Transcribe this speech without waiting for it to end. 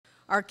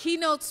Our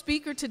keynote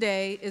speaker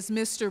today is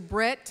Mr.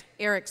 Brett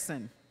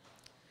Erickson.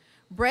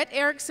 Brett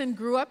Erickson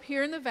grew up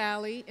here in the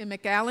Valley in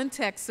McAllen,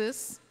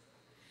 Texas.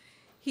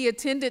 He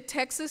attended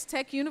Texas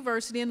Tech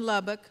University in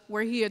Lubbock,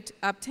 where he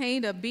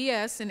obtained a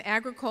BS in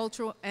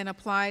Agricultural and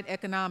Applied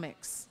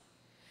Economics.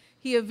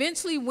 He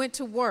eventually went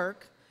to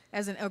work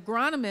as an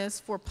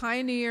agronomist for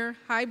Pioneer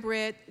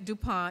Hybrid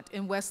DuPont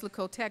in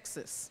Weslaco,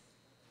 Texas,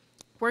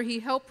 where he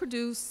helped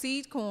produce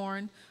seed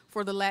corn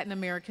for the Latin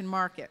American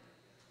market.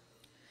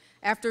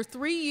 After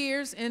 3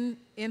 years in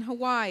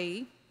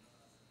Hawaii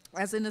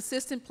as an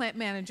assistant plant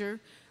manager,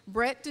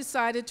 Brett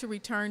decided to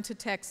return to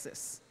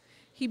Texas.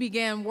 He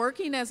began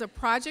working as a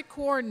project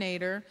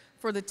coordinator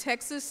for the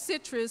Texas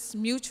Citrus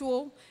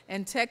Mutual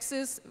and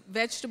Texas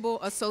Vegetable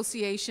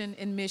Association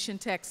in Mission,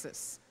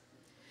 Texas.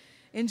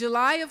 In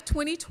July of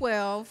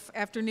 2012,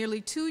 after nearly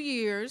 2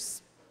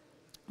 years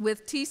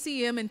with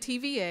TCM and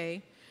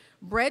TVA,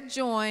 Brett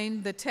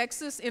joined the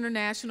Texas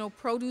International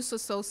Produce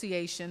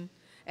Association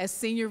as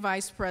Senior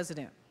Vice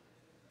President.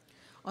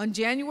 On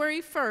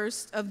January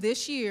 1st of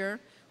this year,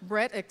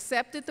 Brett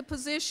accepted the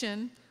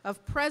position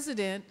of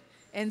President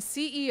and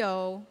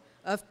CEO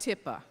of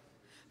TIPA.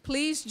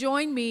 Please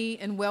join me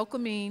in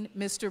welcoming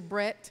Mr.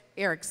 Brett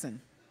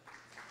Erickson.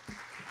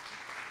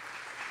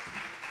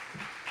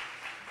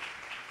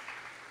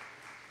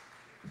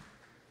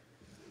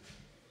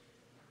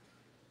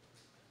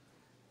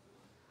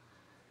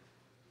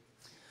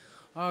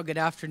 Oh, good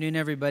afternoon,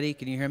 everybody.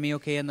 Can you hear me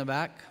okay in the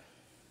back?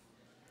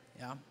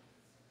 Yeah?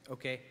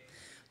 Okay.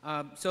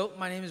 So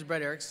my name is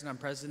Brett Erickson. I'm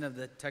president of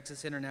the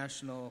Texas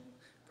International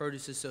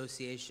Produce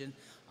Association.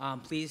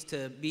 I'm pleased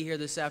to be here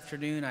this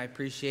afternoon. I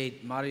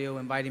appreciate Mario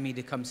inviting me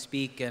to come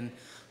speak and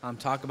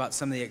talk about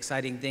some of the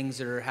exciting things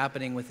that are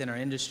happening within our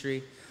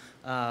industry.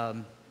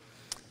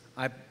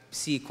 I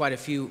see quite a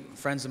few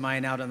friends of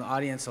mine out in the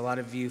audience, a lot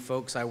of you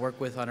folks I work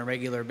with on a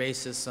regular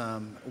basis.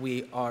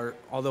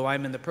 Although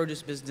I'm in the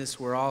produce business,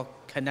 we're all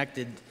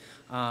connected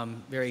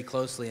very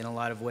closely in a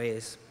lot of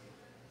ways.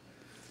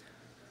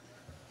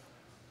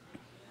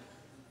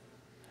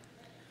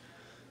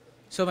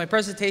 So my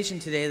presentation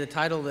today, the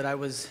title that I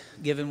was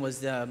given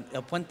was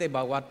El Puente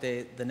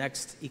Baluarte, the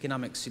next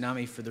economic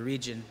tsunami for the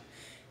region.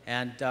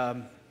 And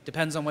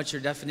depends on what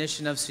your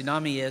definition of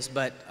tsunami is,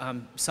 but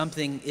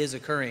something is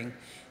occurring.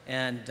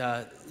 And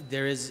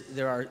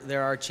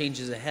there are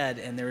changes ahead,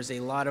 and there is a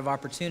lot of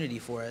opportunity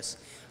for us.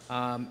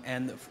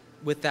 And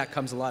with that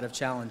comes a lot of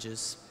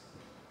challenges.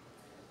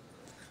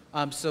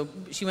 So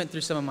she went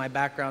through some of my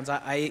backgrounds.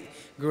 I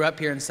grew up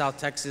here in South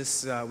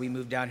Texas. We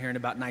moved down here in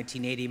about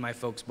 1980. My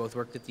folks both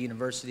worked at the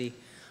university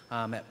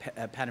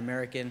at Pan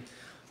American.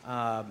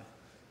 I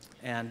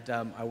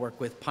work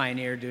with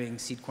Pioneer doing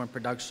seed corn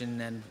production,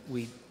 and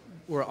we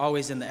were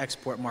always in the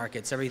export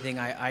markets. Everything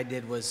I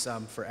did was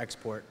for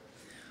export.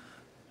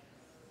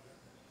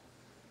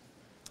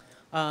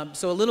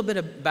 So a little bit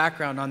of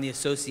background on the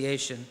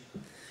association.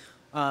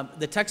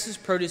 The Texas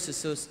Produce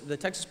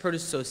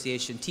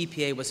Association,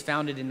 TPA, was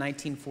founded in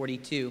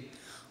 1942.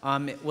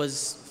 It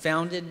was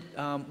founded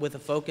with a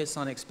focus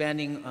on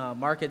expanding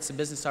markets and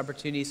business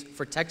opportunities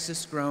for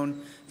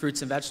Texas-grown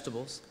fruits and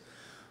vegetables.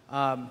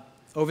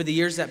 Over the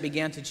years, that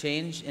began to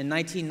change. In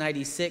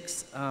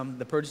 1996,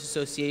 the Produce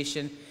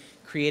Association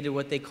created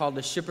what they called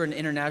the Shipper and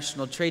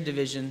International Trade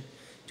Division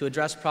to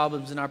address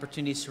problems and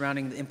opportunities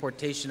surrounding the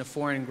importation of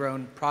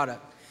foreign-grown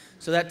product.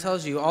 So that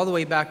tells you all the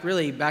way back,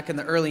 really back in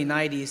the early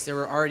 90s, there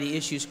were already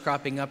issues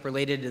cropping up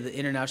related to the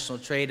international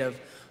trade of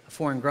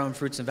foreign-grown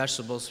fruits and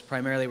vegetables.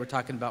 Primarily, we're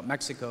talking about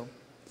Mexico.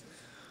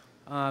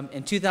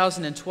 In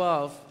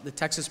 2012, the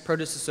Texas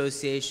Produce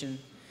Association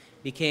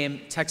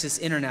became Texas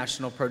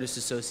International Produce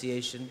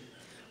Association,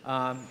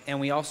 and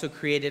we also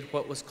created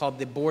what was called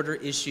the Border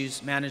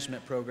Issues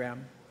Management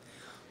Program.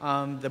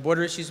 The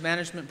Border Issues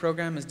Management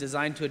Program is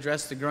designed to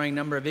address the growing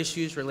number of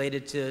issues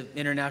related to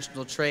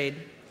international trade.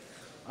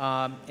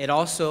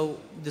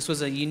 This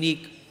was a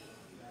unique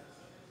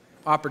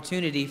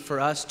opportunity for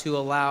us to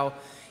allow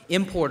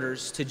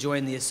importers to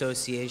join the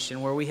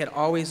association, where we had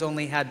always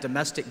only had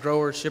domestic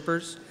grower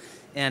shippers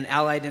and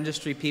allied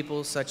industry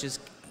people such as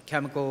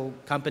chemical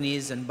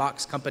companies and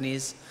box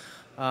companies,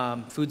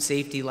 food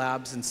safety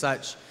labs and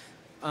such.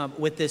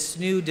 With this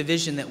new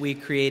division that we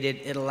created,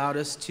 it allowed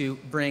us to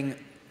bring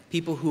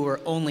people who are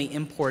only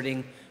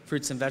importing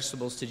fruits and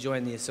vegetables to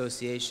join the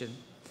association.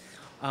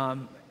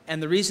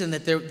 And the reason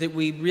that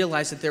we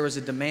realized that there was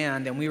a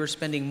demand, and we were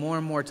spending more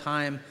and more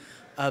time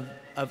of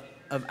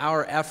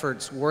our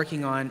efforts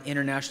working on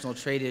international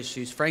trade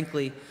issues.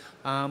 Frankly,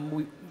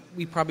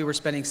 we probably were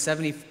spending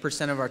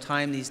 70% of our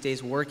time these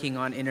days working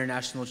on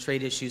international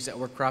trade issues that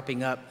were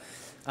cropping up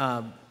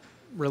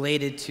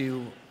related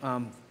to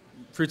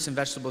fruits and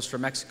vegetables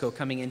from Mexico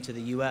coming into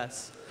the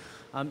U.S.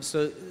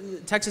 So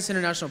the Texas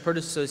International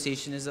Produce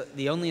Association is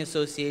the only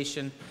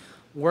association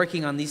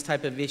working on these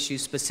type of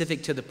issues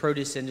specific to the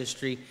produce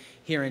industry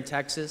here in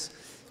Texas.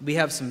 We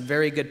have some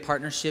very good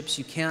partnerships.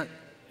 You can't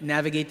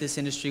navigate this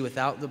industry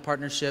without the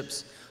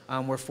partnerships.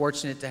 We're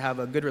fortunate to have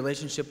a good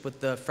relationship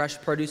with the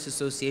Fresh Produce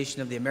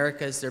Association of the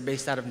Americas. They're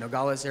based out of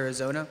Nogales,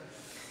 Arizona.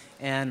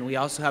 And we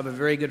also have a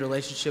very good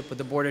relationship with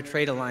the Border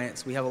Trade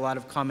Alliance. We have a lot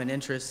of common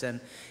interests, and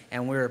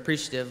we're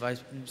appreciative. I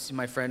see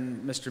my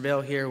friend Mr.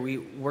 Vail here. We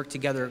work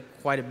together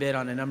quite a bit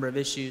on a number of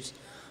issues.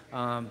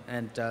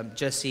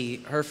 Jesse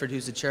Herford,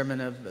 who's the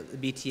chairman of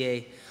the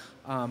BTA,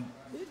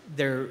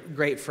 they're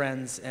great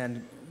friends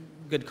and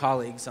good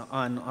colleagues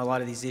on a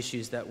lot of these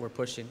issues that we're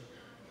pushing.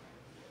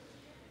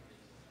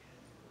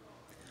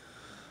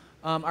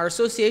 Our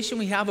association,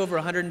 we have over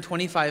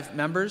 125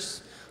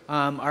 members.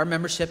 Our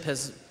membership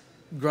has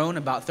grown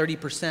about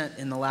 30%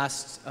 in the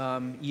last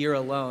year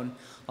alone.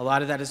 A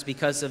lot of that is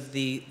because of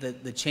the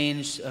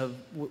change of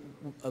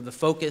the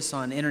focus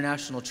on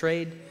international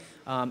trade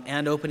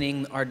and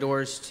opening our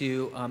doors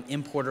to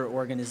importer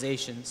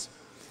organizations.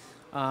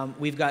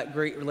 We've got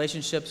great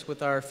relationships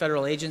with our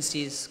federal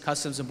agencies,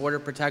 Customs and Border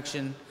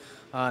Protection,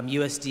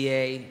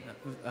 USDA,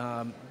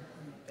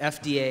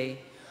 FDA,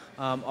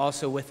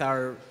 also with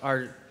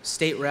our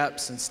state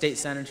reps and state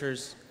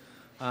senators,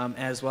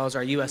 as well as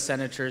our U.S.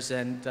 senators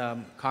and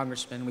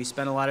congressmen. We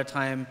spend a lot of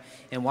time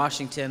in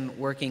Washington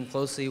working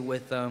closely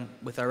with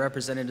our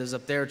representatives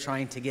up there,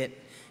 trying to get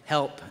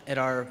help at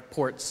our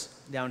ports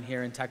down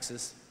here in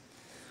Texas.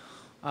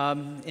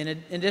 In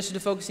addition to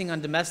focusing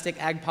on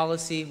domestic ag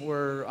policy,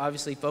 we're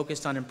obviously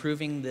focused on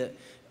improving the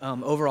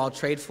overall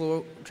trade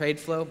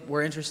flow.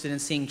 We're interested in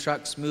seeing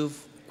trucks move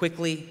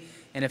quickly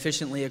and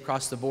efficiently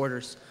across the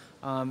borders.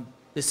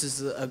 This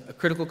is a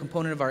critical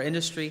component of our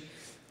industry.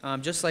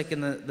 Just like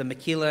in the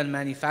maquila and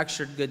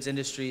manufactured goods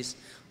industries,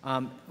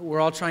 we're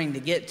all trying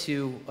to get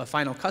to a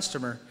final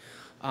customer,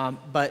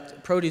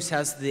 but produce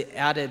has the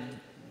added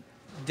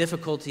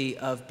difficulty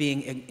of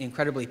being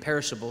incredibly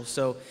perishable.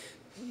 So,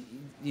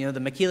 you know,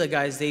 the maquila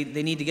guys, they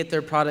need to get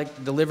their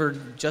product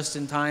delivered just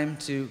in time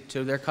to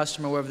their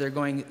customer wherever they're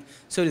going.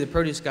 So do the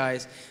produce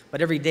guys.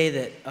 But every day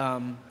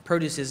that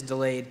produce is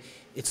delayed,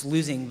 it's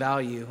losing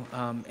value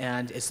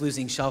and it's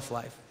losing shelf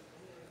life.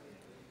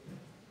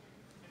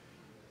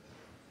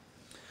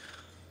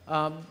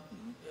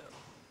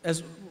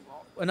 As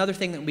another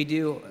thing that we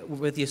do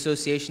with the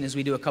association is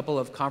we do a couple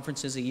of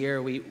conferences a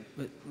year.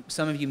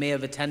 Some of you may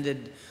have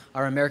attended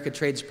our America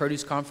Trades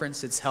Produce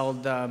Conference. It's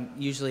held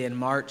usually in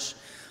March.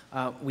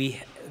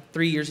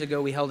 3 years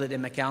ago, we held it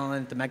in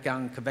McAllen at the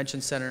McAllen Convention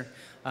Center.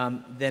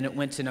 Then it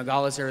went to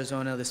Nogales,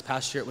 Arizona. This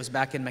past year, it was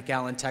back in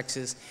McAllen,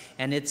 Texas.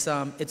 And it's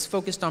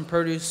focused on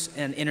produce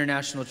and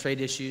international trade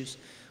issues.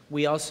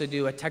 We also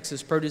do a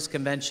Texas Produce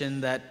Convention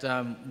that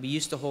we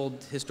used to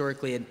hold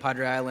historically in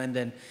Padre Island,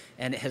 and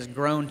it has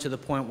grown to the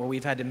point where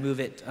we've had to move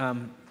it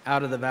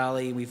out of the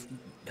valley. We've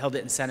held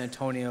it in San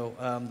Antonio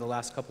the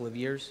last couple of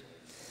years.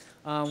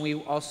 We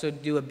also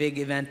do a big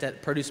event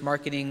at Produce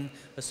Marketing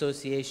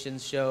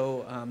Association's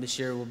show. This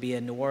year will be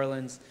in New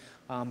Orleans.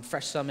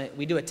 Fresh Summit.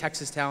 We do a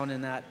Texas Town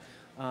in that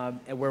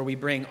where we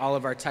bring all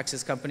of our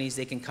Texas companies.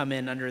 They can come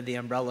in under the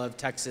umbrella of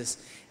Texas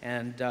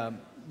and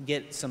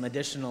get some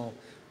additional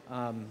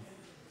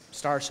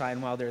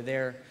starshine while they're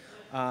there.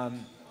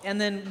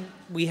 And then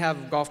we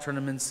have golf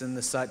tournaments and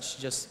the such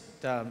just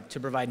to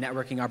provide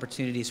networking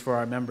opportunities for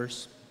our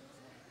members.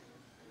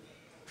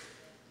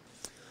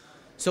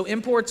 So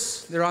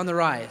imports, they're on the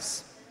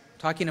rise.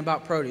 Talking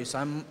about produce,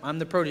 I'm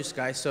the produce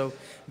guy, so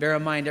bear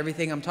in mind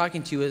everything I'm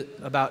talking to you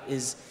about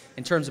is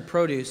in terms of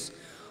produce.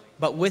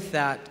 But with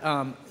that,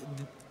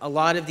 a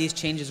lot of these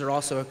changes are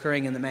also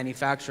occurring in the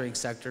manufacturing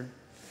sector.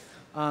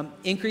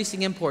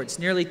 Increasing imports,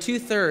 nearly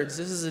 2/3,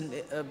 this is an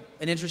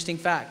interesting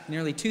fact,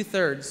 nearly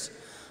 2/3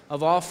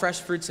 of all fresh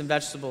fruits and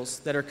vegetables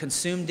that are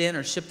consumed in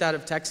or shipped out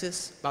of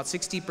Texas, about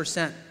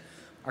 60%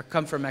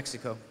 come from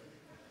Mexico.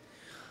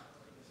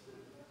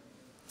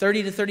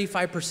 30 to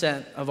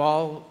 35% of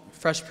all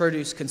fresh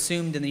produce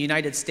consumed in the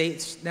United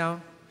States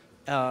now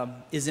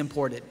is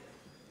imported,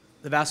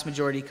 the vast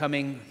majority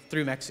coming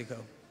through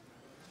Mexico.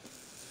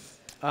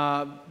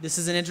 This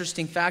is an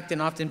interesting fact,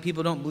 and often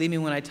people don't believe me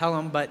when I tell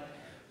them, but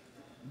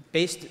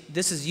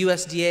this is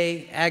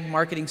USDA Ag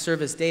Marketing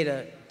Service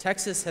data.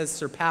 Texas has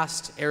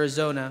surpassed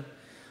Arizona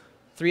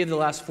 3 of the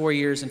last 4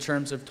 years in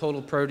terms of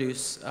total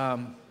produce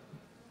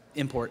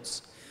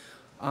imports.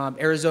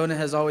 Arizona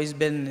has always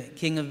been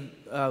king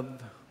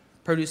of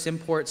produce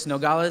imports.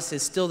 Nogales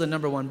is still the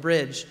 #1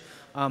 bridge.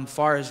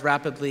 FAR is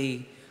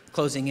rapidly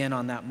closing in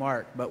on that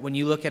mark. But when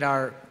you look at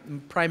our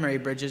primary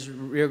bridges,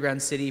 Rio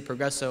Grande City,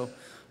 Progreso,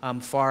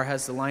 FAR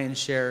has the lion's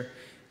share,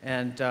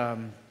 and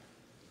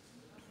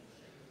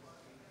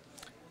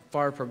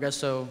FAR,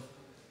 Progreso,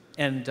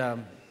 and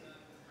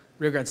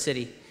Rio Grande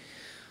City.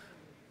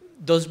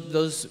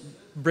 Those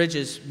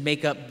bridges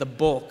make up the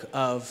bulk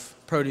of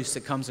produce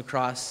that comes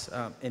across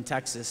in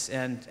Texas,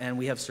 and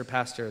we have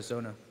surpassed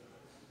Arizona.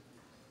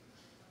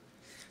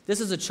 This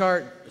is a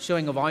chart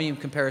showing a volume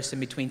comparison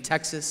between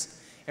Texas,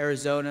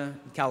 Arizona,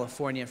 and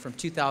California from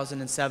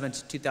 2007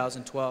 to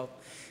 2012.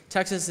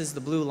 Texas is the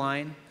blue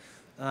line,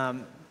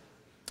 and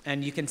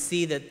you can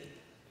see that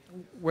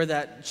where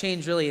that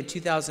change really in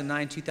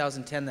 2009,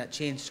 2010, that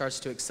change starts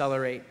to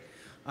accelerate,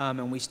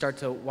 and we start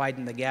to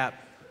widen the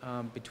gap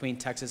between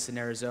Texas and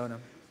Arizona.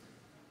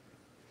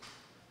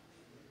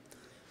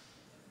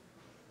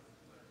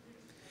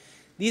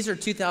 These are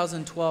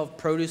 2012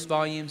 produce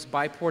volumes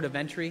by port of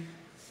entry.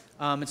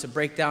 It's a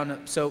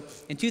breakdown. So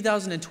in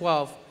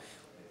 2012,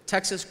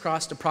 Texas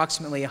crossed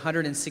approximately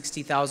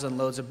 160,000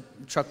 loads of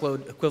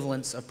truckload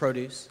equivalents of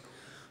produce.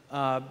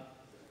 The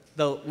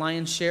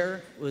lion's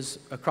share was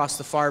across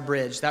the far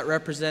bridge. That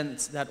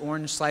represents, that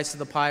orange slice of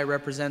the pie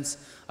represents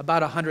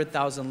about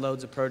 100,000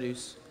 loads of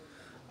produce.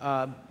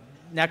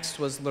 Next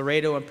was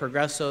Laredo and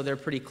Progreso. They're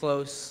pretty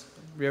close.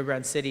 Rio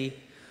Grande City.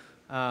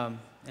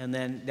 And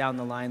then down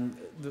the line,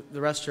 the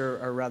rest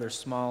are rather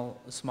small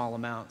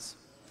amounts.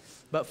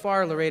 But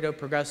far, Laredo,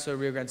 Progreso,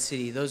 Rio Grande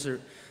City,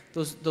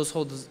 those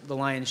hold the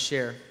lion's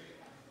share.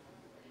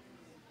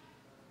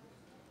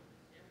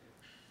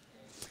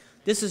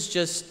 This is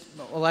just,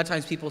 a lot of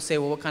times people say,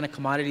 well, what kind of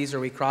commodities are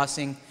we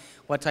crossing?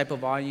 What type of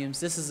volumes?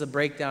 This is a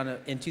breakdown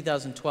of, in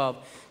 2012,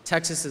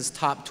 Texas's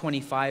top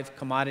 25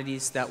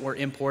 commodities that were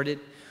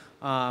imported.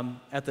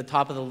 At the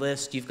top of the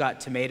list, you've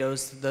got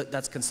tomatoes.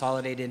 That's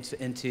consolidated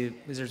into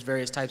there's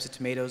various types of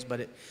tomatoes,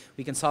 but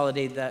we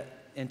consolidate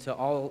that into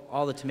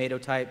all the tomato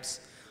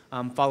types,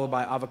 followed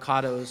by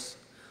avocados,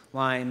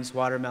 limes,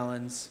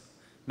 watermelons,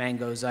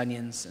 mangoes,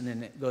 onions, and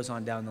then it goes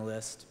on down the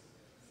list.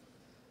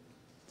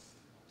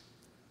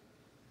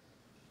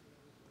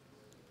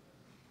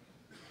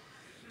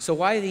 So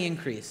why the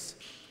increase?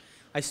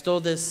 I stole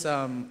this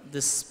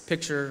this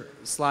picture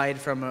slide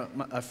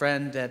from a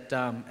friend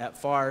at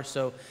FAR.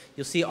 So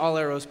you'll see all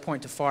arrows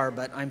point to FAR,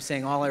 but I'm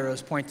saying all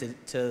arrows point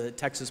to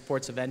Texas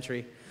ports of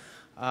entry.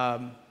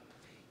 When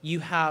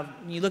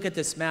you look at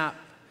this map,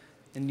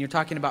 and you're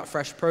talking about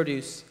fresh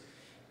produce,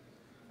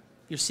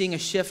 you're seeing a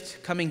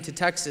shift coming to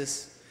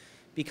Texas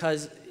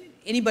because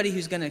anybody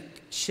who's going to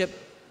ship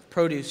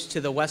produce to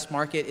the West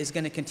Market is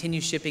going to continue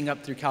shipping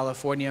up through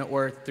California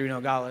or through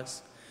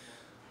Nogales.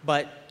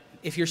 But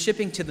if you're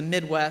shipping to the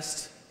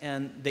Midwest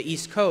and the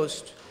East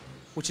Coast,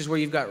 which is where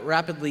you've got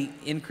rapidly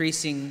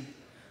increasing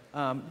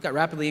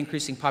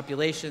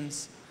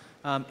populations,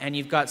 and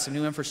you've got some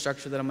new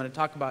infrastructure that I'm going to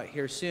talk about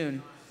here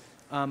soon,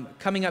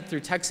 coming up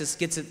through Texas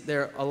gets it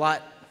there a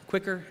lot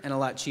quicker and a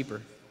lot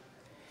cheaper.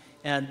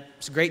 And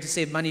it's great to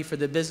save money for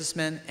the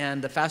businessmen,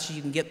 and the faster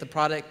you can get the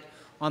product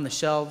on the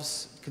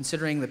shelves,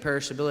 considering the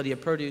perishability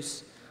of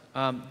produce,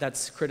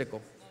 that's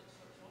critical.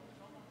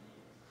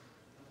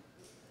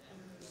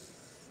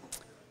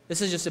 This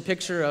is just a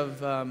picture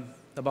of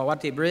the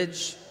Baluarte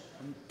Bridge.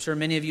 I'm sure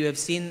many of you have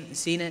seen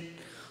it.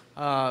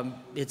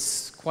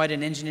 It's quite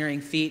an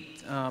engineering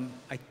feat.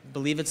 I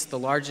believe it's the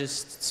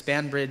largest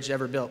span bridge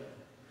ever built.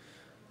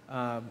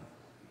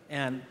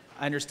 And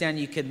I understand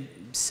you could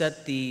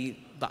set the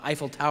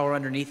Eiffel Tower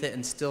underneath it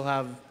and still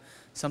have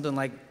something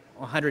like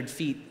 100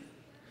 feet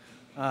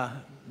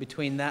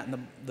between that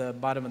and the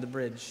bottom of the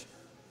bridge.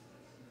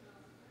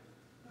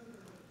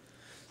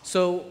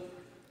 So,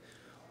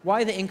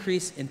 why the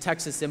increase in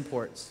Texas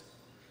imports?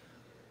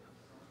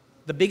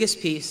 The biggest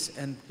piece,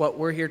 and what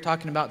we're here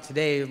talking about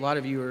today, a lot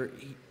of you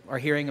are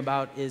hearing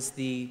about, is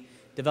the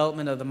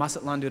development of the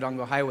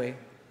Mazatlán-Durango Highway,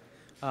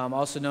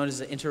 also known as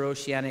the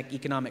Interoceanic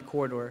Economic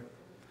Corridor.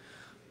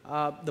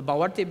 The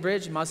Baluarte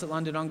Bridge,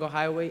 Mazatlán-Durango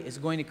Highway, is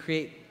going to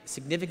create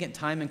significant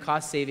time and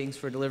cost savings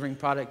for delivering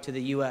product to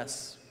the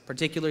U.S.,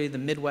 particularly the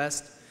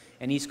Midwest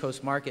and East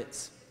Coast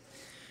markets.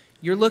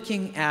 You're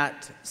looking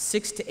at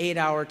 6 to 8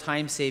 hour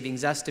time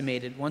savings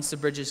estimated once the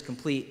bridge is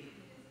complete.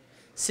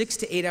 6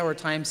 to 8 hour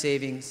time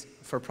savings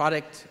for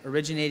product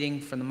originating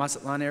from the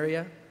Mazatlán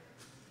area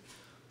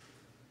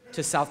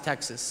to South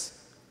Texas.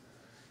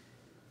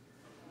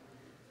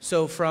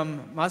 So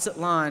from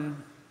Mazatlán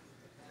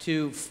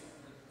to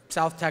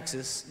South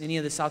Texas, any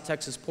of the South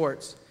Texas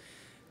ports,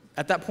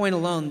 at that point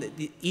alone,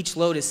 each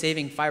load is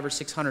saving $500 or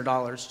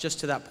 $600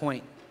 just to that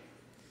point.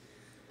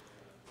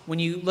 When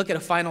you look at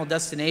a final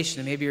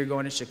destination, maybe you're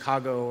going to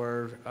Chicago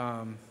or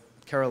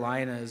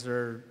Carolinas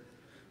or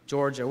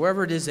Georgia,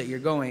 wherever it is that you're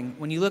going,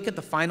 when you look at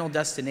the final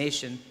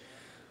destination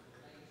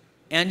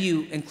and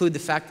you include the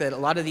fact that a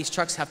lot of these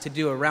trucks have to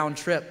do a round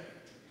trip,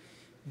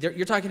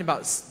 you're talking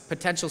about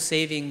potential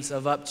savings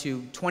of up to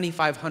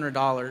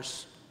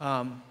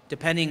 $2,500,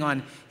 depending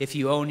on if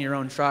you own your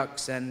own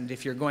trucks and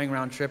if you're going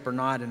round trip or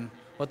not and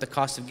what the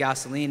cost of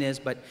gasoline is.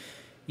 But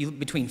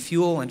between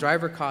fuel and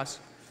driver costs,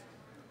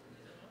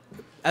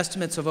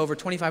 estimates of over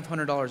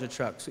 $2,500 a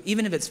truck. So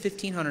even if it's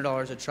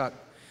 $1,500 a truck,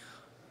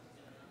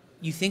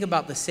 you think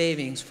about the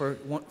savings for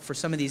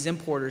some of these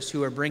importers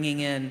who are bringing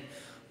in,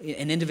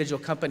 an individual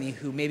company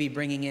who may be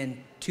bringing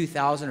in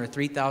 2,000 or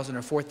 3,000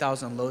 or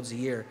 4,000 loads a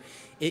year.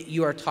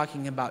 You are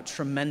talking about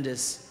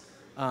tremendous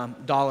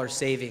dollar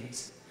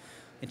savings.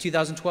 In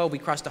 2012, we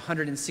crossed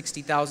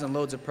 160,000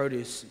 loads of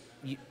produce.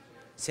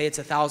 Say it's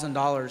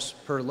 $1,000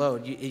 per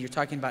load. You're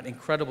talking about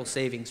incredible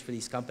savings for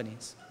these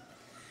companies.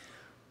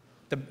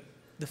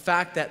 The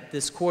fact that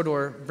this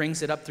corridor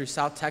brings it up through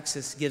South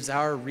Texas gives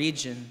our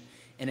region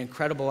an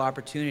incredible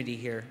opportunity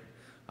here.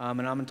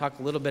 And I'm going to talk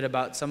a little bit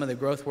about some of the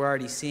growth we're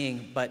already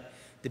seeing, but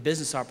the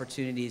business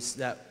opportunities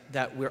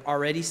that we're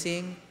already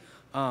seeing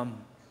are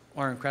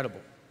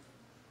incredible.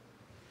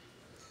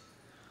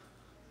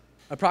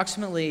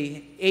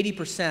 Approximately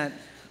 80%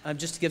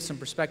 just to give some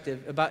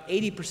perspective, about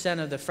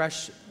 80% of the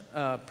fresh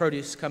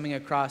produce coming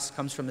across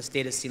comes from the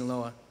state of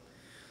Sinaloa.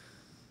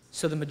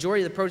 So the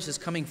majority of the produce is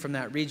coming from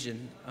that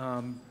region,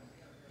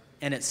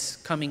 and it's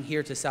coming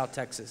here to South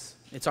Texas.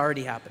 It's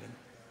already happening.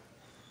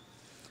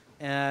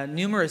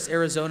 Numerous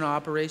Arizona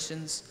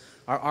operations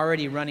are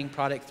already running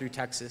product through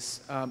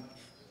Texas.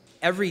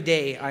 Every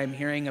day I'm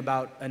hearing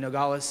about a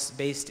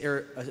Nogales-based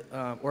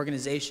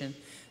organization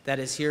that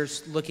is here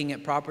looking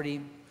at property.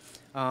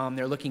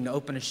 They're looking to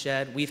open a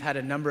shed. We've had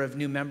a number of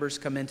new members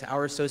come into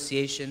our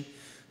association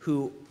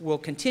who will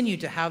continue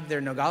to have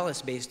their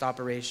Nogales-based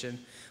operation,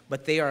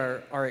 but they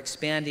are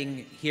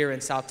expanding here in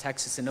South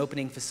Texas and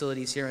opening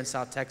facilities here in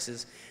South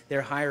Texas.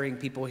 They're hiring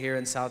people here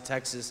in South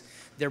Texas.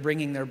 They're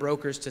bringing their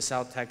brokers to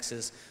South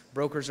Texas.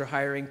 Brokers are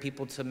hiring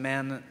people to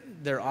man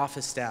their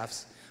office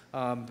staffs.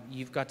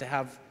 You've got to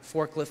have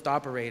forklift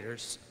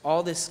operators.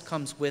 All this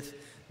comes with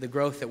the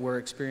growth that we're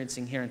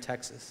experiencing here in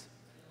Texas.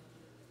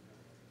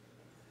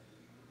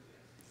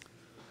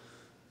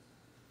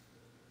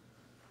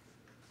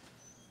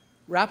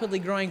 Rapidly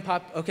growing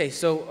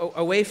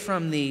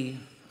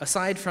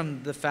aside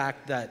from the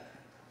fact that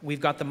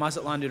we've got the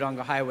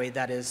Mazatlán-Durango highway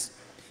that is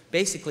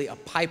basically a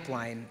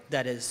pipeline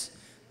that is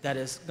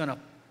going to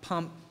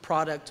pump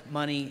product,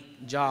 money,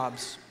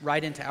 jobs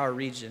right into our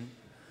region.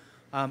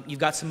 You've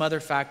got some other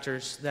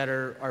factors that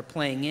are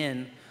playing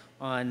in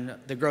on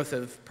the growth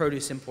of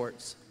produce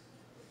imports.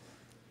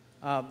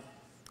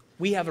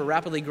 We have a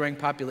rapidly growing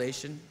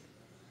population.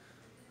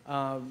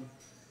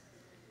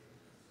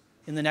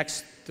 In the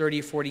next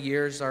 30 or 40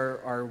 years,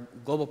 our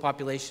global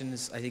population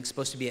is, I think,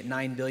 supposed to be at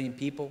 9 billion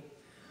people.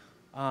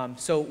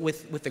 So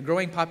with the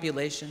growing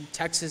population,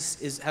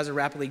 Texas has a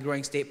rapidly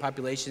growing state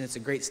population. It's a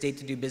great state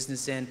to do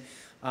business in.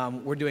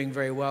 We're doing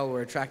very well.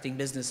 We're attracting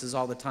businesses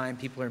all the time.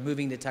 People are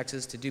moving to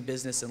Texas to do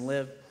business and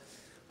live.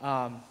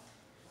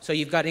 So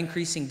you've got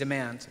increasing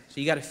demand. So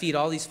you got to feed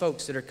all these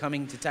folks that are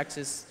coming to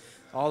Texas,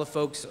 all the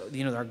folks,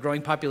 our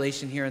growing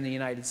population here in the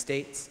United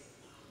States.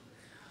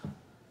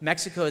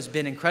 Mexico has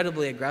been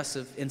incredibly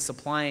aggressive in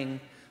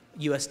supplying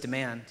U.S.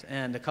 demand.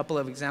 And a couple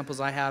of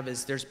examples I have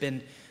is there's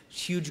been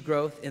huge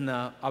growth in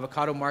the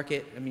avocado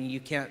market. I mean, you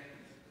can't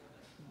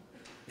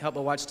help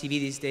but watch TV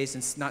these days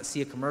and not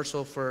see a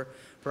commercial for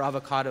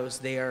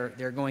avocados.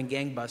 They're going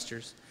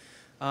gangbusters.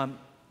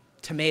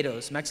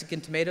 Tomatoes,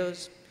 Mexican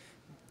tomatoes,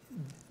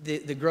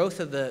 the growth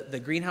of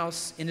the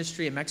greenhouse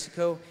industry in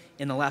Mexico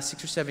in the last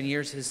 6 or 7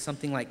 years is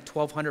something like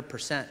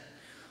 1,200%.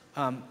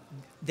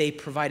 They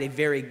provide a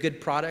very good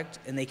product,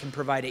 and they can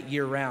provide it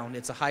year-round.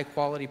 It's a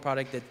high-quality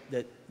product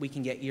that we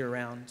can get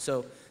year-round.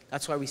 So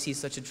that's why we see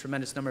such a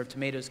tremendous number of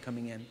tomatoes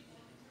coming in.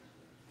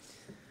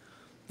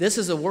 This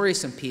is a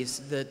worrisome piece.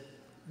 The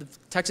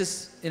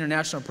Texas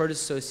International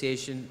Produce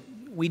Association,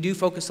 we do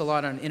focus a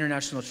lot on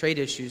international trade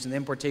issues and the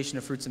importation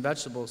of fruits and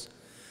vegetables,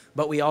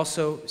 but we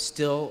also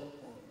still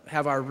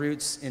have our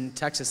roots in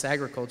Texas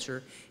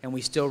agriculture, and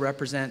we still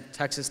represent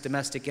Texas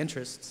domestic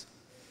interests.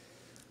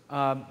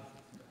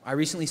 I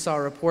recently saw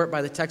a report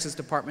by the Texas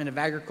Department of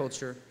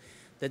Agriculture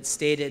that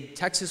stated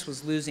Texas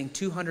was losing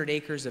 200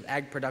 acres of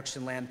ag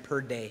production land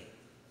per day.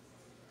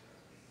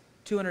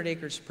 200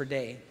 acres per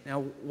day.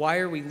 Now, why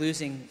are we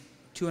losing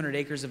 200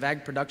 acres of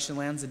ag production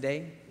lands a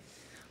day?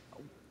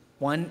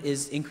 One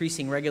is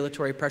increasing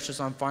regulatory pressures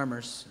on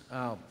farmers,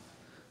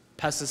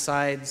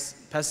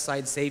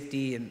 pesticide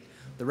safety, and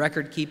the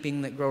record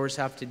keeping that growers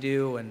have to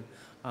do, and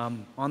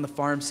on the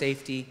farm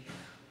safety.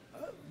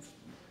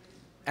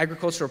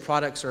 Agricultural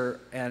products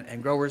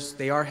and growers,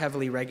 they are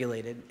heavily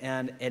regulated,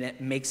 and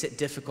it makes it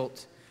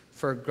difficult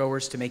for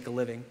growers to make a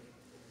living.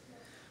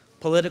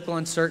 Political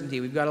uncertainty.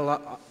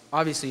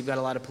 Obviously, we've got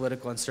a lot of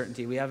political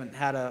uncertainty. We haven't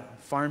had a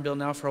farm bill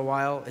now for a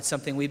while. It's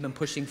something we've been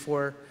pushing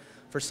for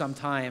some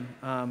time.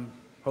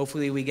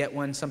 Hopefully we get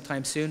one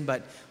sometime soon,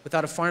 but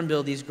without a farm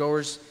bill, these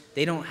growers,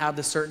 they don't have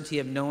the certainty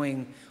of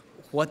knowing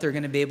what they're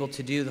going to be able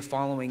to do the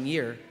following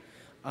year.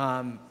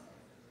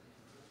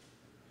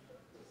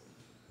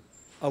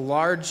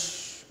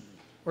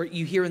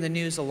 You hear in the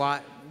news a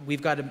lot,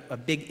 we've got a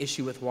big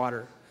issue with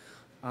water.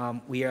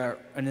 We have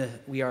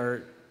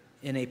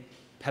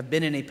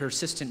been in a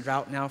persistent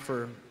drought now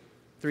for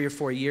 3 or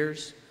 4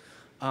 years.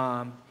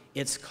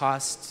 It's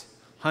cost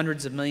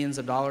hundreds of millions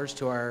of dollars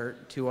to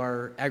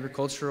our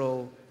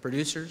agricultural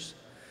producers.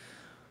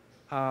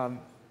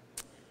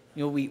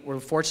 We're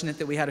fortunate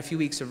that we had a few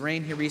weeks of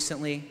rain here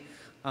recently.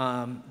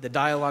 The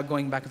dialogue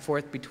going back and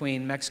forth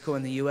between Mexico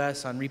and the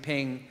U.S. on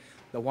repaying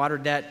the water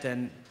debt,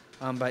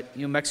 but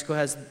Mexico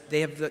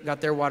have got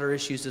their water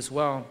issues as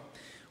well.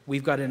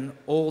 We've got an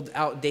old,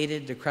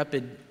 outdated,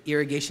 decrepit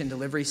irrigation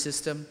delivery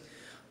system.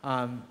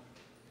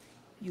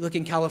 You look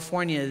in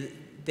California,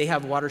 they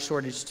have water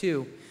shortage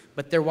too,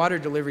 but their water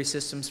delivery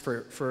systems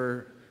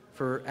for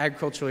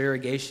agricultural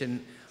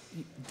irrigation,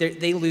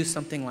 they lose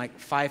something like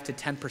 5 to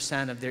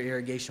 10% of their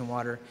irrigation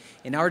water.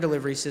 In our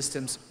delivery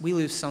systems, we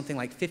lose something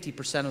like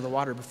 50% of the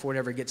water before it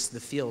ever gets to the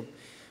field.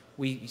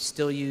 We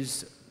still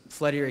use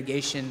flood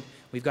irrigation.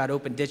 We've got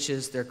open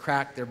ditches. They're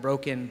cracked. They're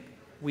broken.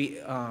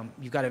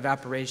 You've got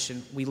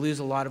evaporation. We lose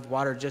a lot of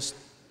water just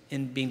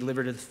in being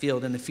delivered to the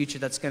field. In the future,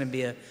 that's going to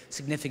be a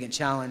significant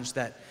challenge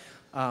that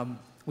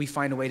we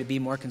find a way to be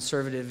more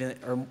conservative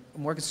or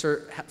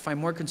find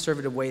more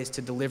conservative ways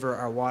to deliver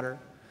our water.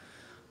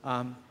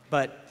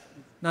 But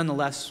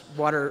nonetheless,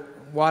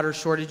 water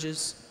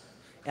shortages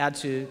add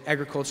to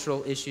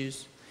agricultural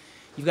issues.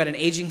 You've got an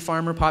aging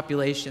farmer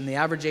population. The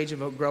average age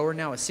of a grower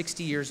now is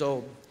 60 years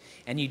old,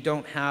 and you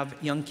don't have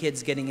young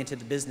kids getting into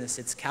the business.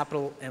 It's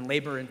capital and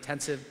labor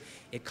intensive.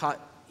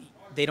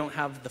 They don't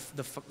have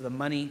the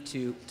money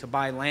to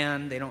buy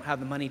land. They don't have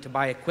the money to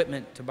buy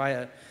equipment, to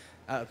buy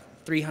a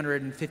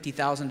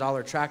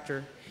 $350,000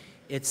 tractor.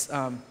 It's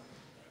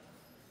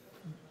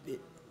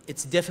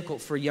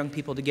difficult for young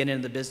people to get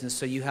into the business.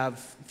 So you have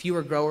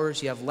fewer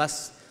growers. You have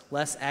less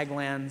ag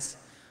lands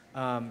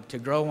to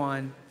grow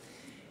on.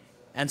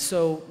 And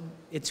so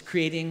it's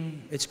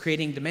creating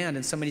demand,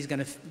 and somebody's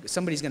going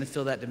to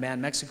fill that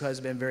demand. Mexico has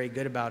been very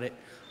good about it.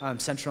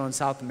 Central and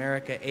South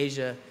America,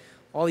 Asia,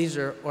 all these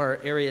are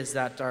areas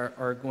that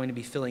are going to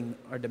be filling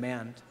our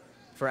demand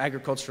for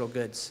agricultural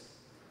goods.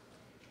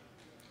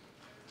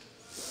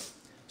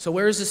 So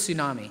where is the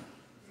tsunami?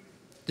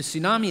 The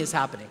tsunami is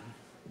happening,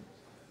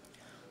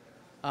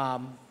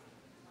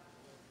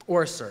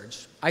 or a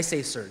surge. I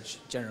say surge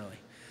generally.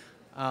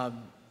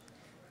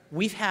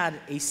 We've had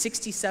a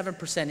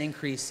 67%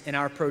 increase in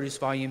our produce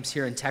volumes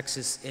here in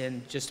Texas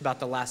in just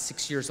about the last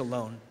 6 years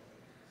alone.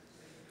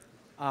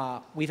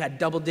 We've had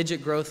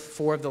double-digit growth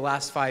 4 of the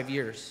last 5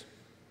 years.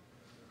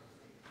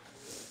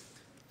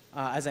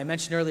 As I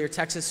mentioned earlier,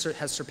 Texas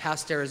has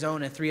surpassed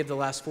Arizona 3 of the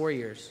last 4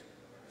 years.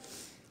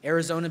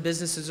 Arizona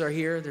businesses are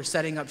here. They're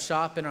setting up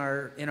shop in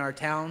our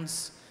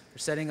towns. They're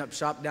setting up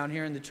shop down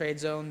here in the trade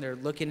zone. They're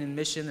looking in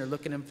Mission. They're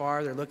looking in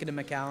Pharr. They're looking in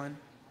McAllen.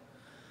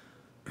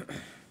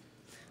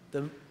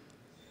 The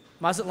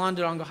Mazatlán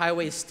Durango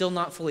Highway is still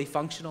not fully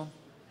functional.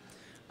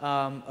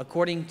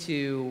 According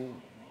to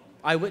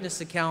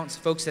eyewitness accounts,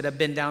 folks that have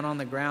been down on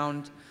the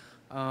ground,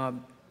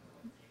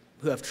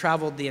 who have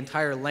traveled the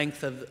entire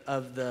length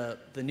of the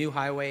new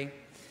highway,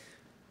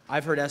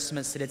 I've heard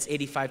estimates that it's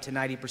 85 to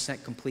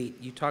 90% complete.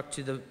 You talk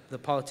to the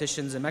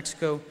politicians in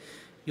Mexico,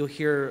 you'll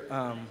hear,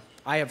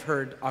 I have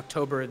heard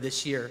October of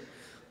this year.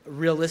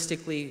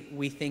 Realistically,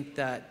 we think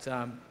that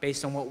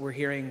based on what we're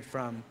hearing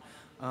from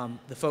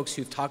the folks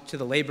who've talked to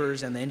the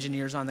laborers and the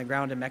engineers on the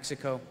ground in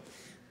Mexico,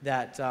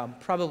 that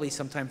probably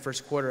sometime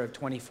first quarter of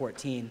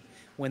 2014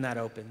 when that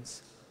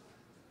opens.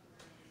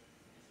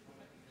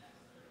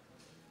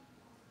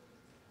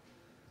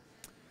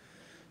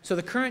 So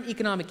the current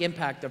economic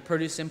impact of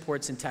produce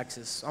imports in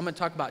Texas, I'm going to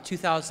talk about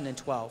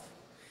 2012,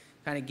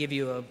 kind of give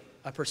you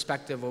a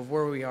perspective of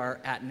where we are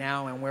at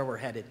now and where we're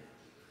headed.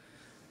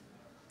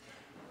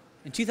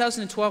 In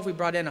 2012, we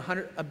brought in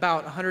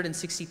about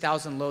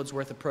 160,000 loads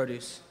worth of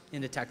produce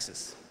into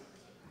Texas.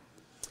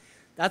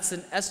 That's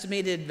an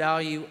estimated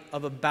value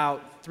of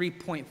about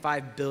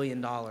 $3.5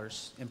 billion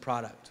in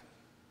product.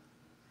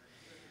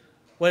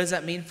 What does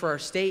that mean for our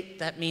state?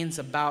 That means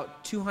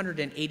about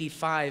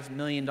 $285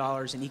 million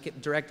in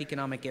direct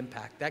economic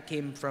impact. That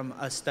came from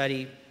a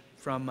study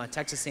from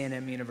Texas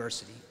A&M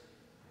University,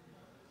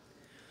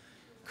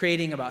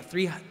 creating about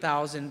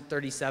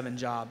 3,037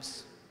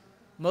 jobs.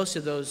 Most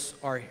of those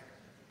are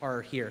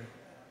here.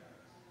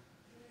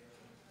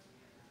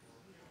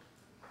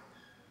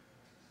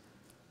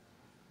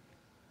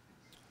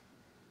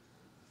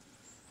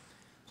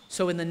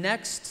 So in the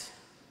next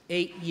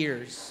 8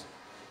 years,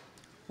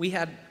 we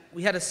had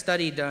a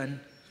study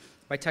done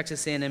by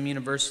Texas A&M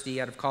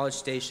University out of College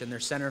Station, their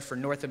Center for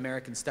North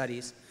American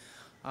Studies.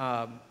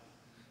 And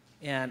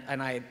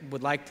I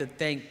would like to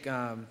thank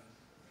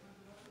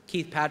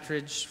Keith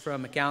Patridge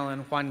from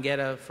McAllen, Juan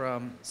Guerra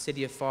from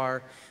City of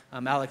Pharr,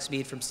 Alex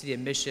Mead from City of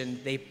Mission.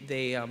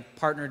 They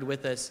partnered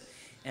with us,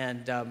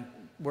 and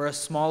we're a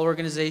small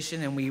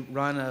organization, and we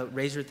run a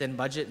razor-thin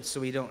budget,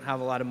 so we don't have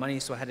a lot of money,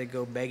 so I had to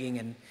go begging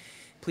and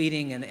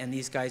pleading, and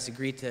these guys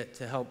agreed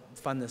to help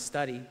fund the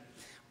study.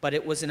 But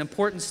it was an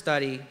important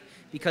study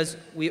because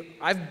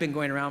I've been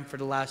going around for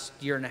the last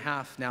year and a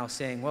half now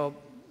saying, well,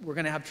 we're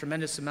going to have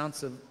tremendous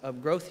amounts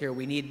of growth here.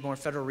 We need more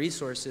federal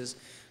resources.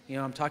 You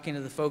know, I'm talking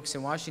to the folks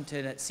in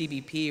Washington at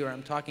CBP, or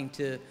I'm talking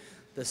to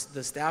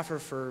the staffer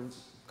for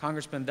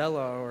Congressman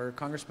Bella or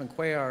Congressman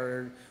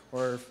Cuellar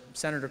or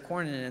Senator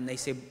Cornyn, and they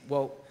say,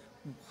 well,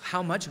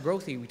 how much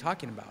growth are we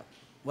talking about?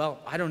 Well,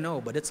 I don't know,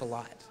 but it's a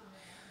lot.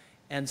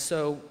 And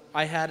so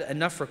I had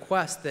enough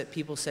requests that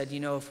people said, you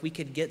know, if we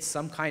could get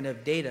some kind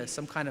of data,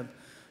 some kind of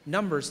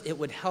numbers, it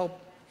would help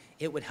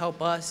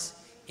us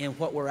in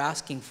what we're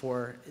asking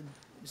for,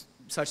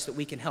 such that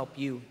we can help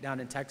you down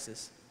in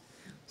Texas.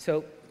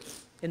 So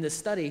in the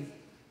study,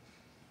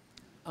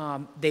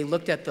 they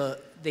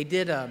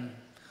did a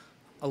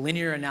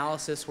linear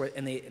analysis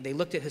and they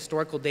looked at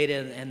historical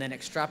data and then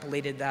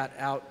extrapolated that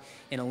out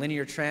in a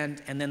linear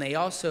trend. And then they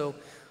also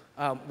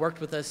worked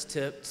with us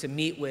to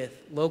meet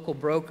with local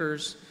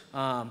brokers,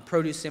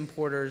 produce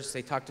importers.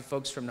 They talked to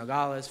folks from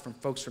Nogales, from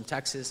folks from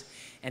Texas,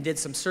 and did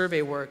some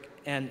survey work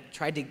and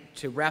tried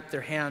to wrap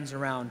their hands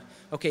around,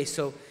 okay,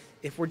 so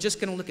if we're just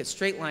going to look at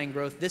straight line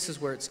growth, this is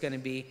where it's going to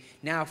be.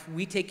 Now, if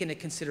we take into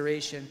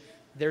consideration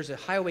there's a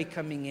highway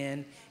coming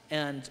in,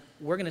 and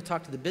we're going to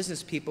talk to the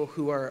business people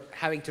who are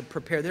having to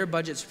prepare their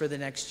budgets for the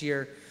next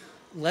year,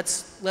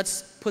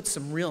 let's put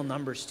some real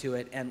numbers to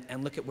it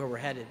and look at where we're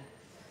headed.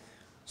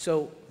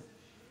 So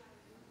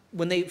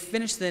when they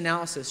finish the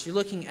analysis, you're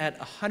looking at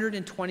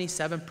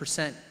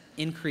 127%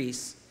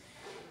 increase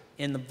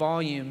in the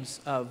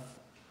volumes of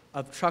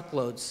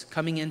truckloads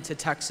coming into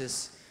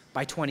Texas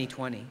by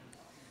 2020.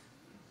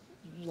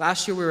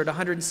 Last year we were at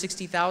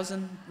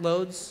 160,000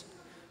 loads.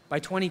 By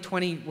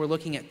 2020, we're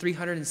looking at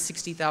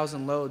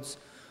 360,000 loads.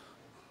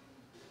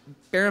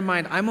 Bear in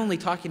mind, I'm only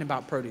talking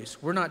about produce.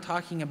 We're not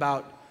talking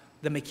about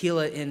the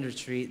maquila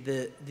industry,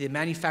 the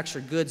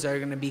manufactured goods that are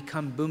going to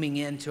become booming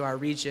into our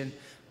region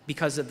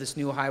because of this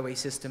new highway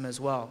system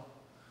as well.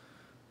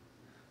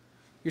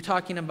 You're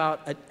talking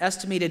about an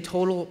estimated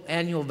total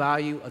annual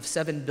value of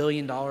 $7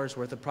 billion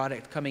worth of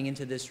product coming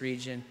into this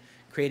region,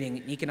 creating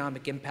an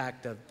economic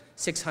impact of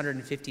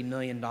 $650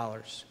 million.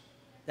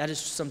 That is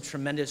some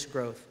tremendous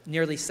growth.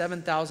 Nearly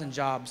 7,000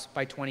 jobs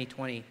by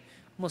 2020,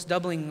 almost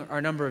doubling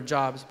our number of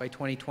jobs by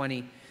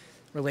 2020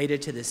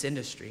 related to this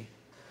industry.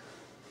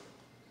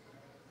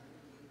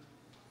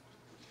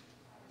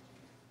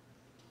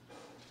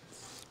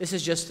 This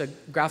is just a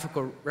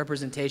graphical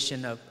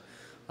representation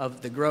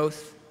of the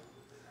growth.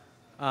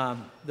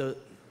 The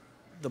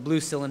blue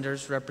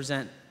cylinders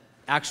represent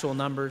actual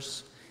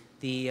numbers.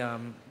 The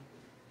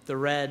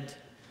red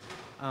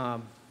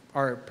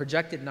are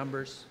projected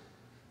numbers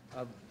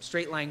of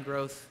straight line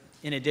growth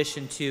in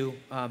addition to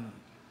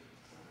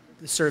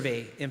the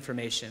survey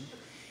information.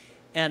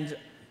 And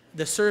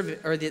the survey,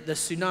 or the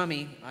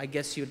tsunami, I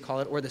guess you would call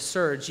it, or the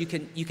surge, you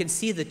can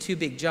see the two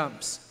big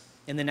jumps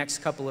in the next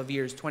couple of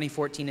years,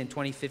 2014 and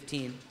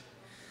 2015.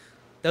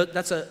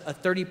 That's a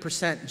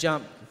 30%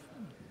 jump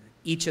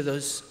each of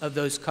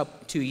those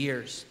 2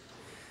 years.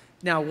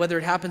 Now, whether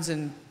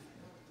it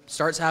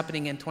starts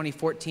happening in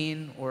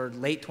 2014 or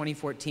late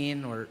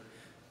 2014, or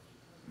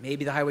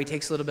maybe the highway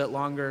takes a little bit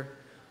longer,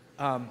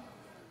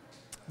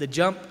 the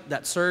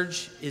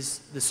surge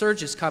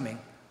is coming,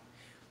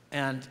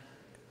 and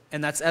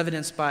that's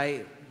evidenced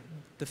by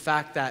the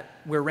fact that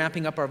we're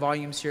ramping up our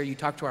volumes here. You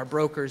talk to our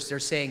brokers, they're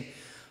saying,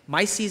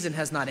 my season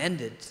has not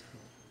ended.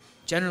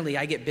 Generally,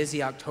 I get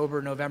busy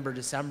October, November,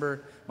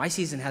 December. My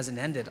season hasn't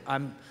ended.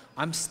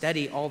 I'm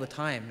steady all the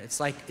time. It's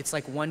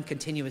like one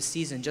continuous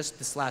season just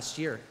this last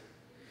year.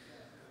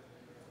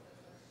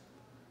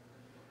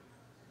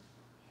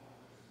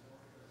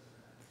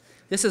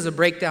 This is a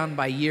breakdown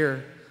by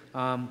year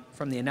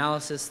from the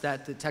analysis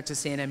that the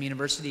Texas A&M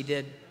University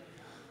did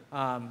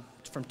from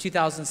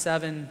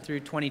 2007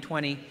 through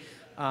 2020.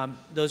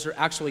 Those are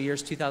actual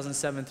years,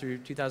 2007 through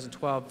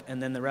 2012,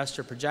 and then the rest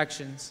are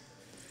projections.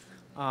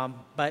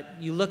 But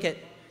you look at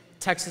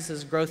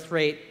Texas's growth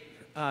rate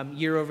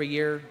year over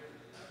year,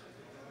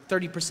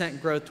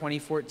 30% growth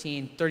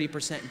 2014,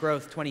 30%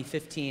 growth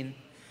 2015,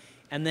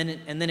 and then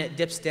it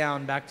dips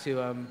down back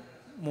to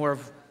more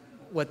of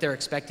what they're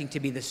expecting to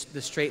be the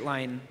straight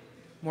line,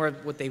 more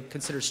of what they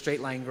consider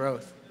straight line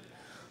growth.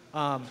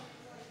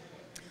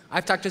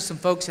 I've talked to some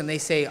folks and they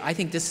say, I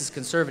think this is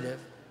conservative.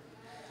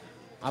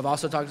 I've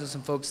also talked to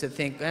some folks that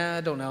think,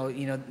 I don't know,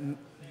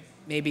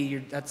 maybe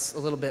that's a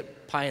little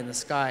bit pie in the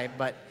sky,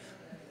 but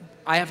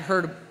I have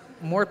heard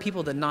more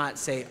people than not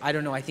say, I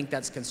don't know, I think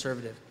that's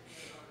conservative.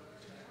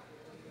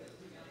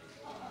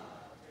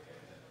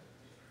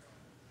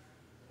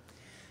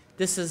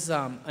 This is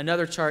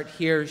another chart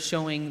here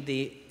showing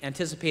the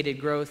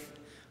anticipated growth,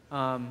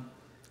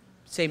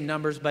 same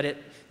numbers, but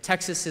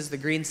Texas is the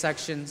green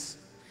sections,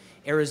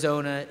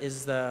 Arizona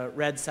is the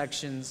red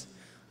sections,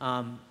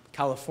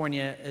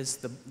 California is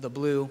the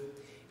blue,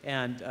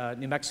 and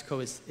New Mexico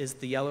is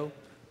the yellow.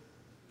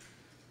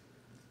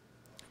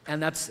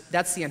 And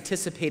that's the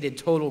anticipated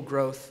total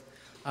growth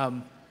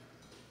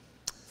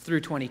through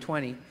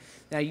 2020.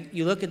 Now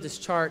you look at this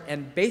chart,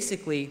 and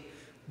basically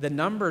the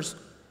numbers,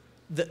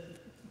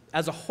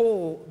 as a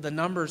whole, the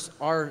numbers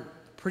are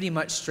pretty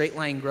much straight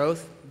line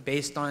growth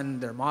based on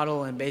their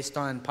model and based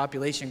on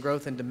population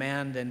growth and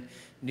demand and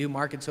new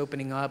markets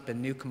opening up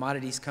and new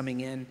commodities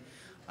coming in.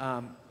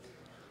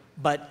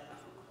 But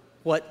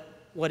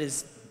what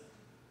is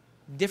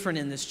different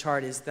in this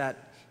chart is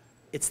that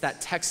it's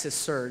that Texas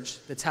surge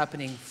that's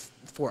happening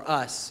for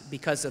us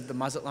because of the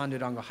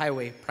Mazatlán-Durango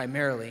highway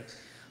primarily.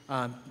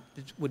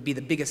 Would be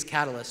the biggest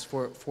catalyst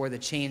for the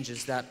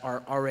changes that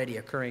are already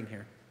occurring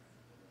here.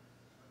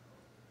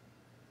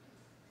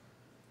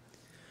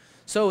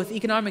 So with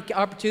economic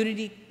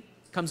opportunity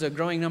comes a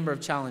growing number of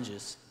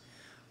challenges.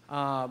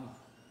 More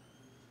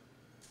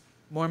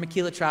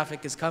maquila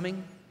traffic is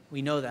coming,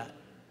 we know that.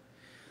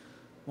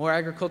 More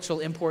agricultural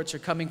imports are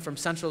coming from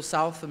Central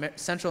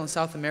and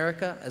South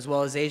America as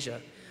well as Asia.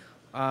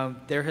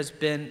 There's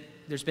been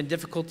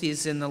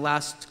difficulties in the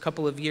last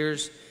couple of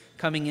years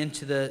coming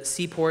into the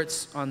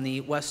seaports on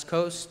the West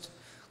Coast,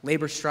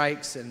 labor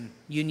strikes and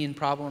union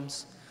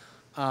problems.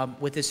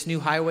 With this new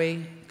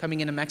highway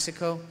coming into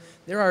Mexico,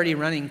 they're already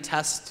running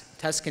test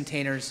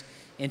containers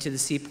into the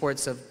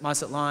seaports of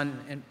Mazatlán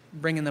and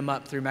bringing them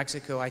up through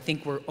Mexico. I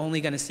think we're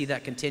only going to see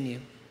that continue.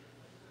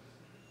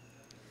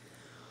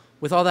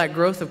 With all that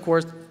growth, of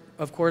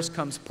course,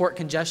 comes port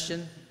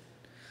congestion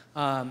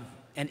and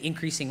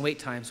increasing wait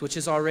times, which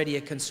is already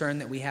a concern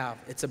that we have.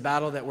 It's a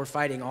battle that we're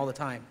fighting all the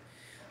time.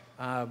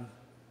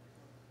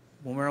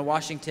 When we're in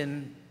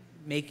Washington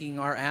making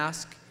our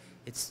ask,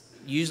 it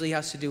usually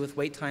has to do with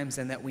wait times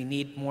and that we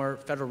need more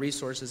federal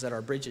resources at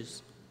our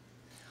bridges.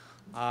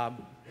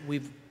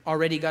 We've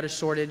already got a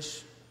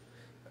shortage.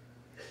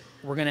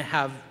 We're going to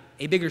have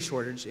a bigger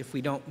shortage if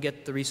we don't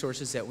get the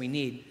resources that we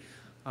need.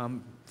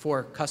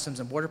 For Customs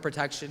and Border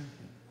Protection,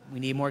 we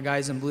need more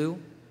guys in blue.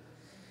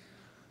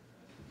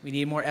 We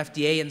need more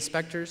FDA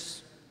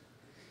inspectors.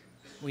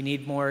 We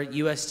need more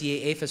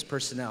USDA APHIS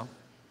personnel.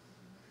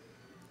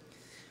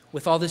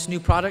 With all this new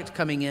product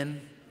coming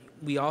in,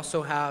 we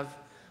also have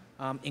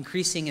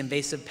increasing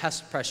invasive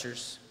pest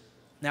pressures.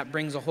 That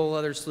brings a whole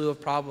other slew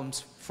of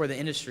problems for the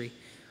industry.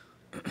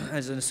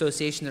 As an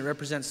association that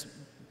represents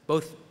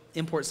both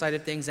import side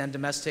of things and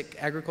domestic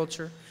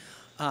agriculture,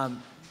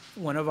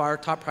 one of our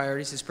top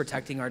priorities is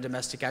protecting our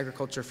domestic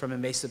agriculture from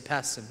invasive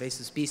pests,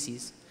 invasive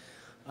species.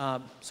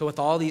 So with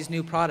all these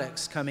new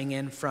products coming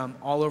in from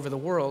all over the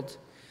world,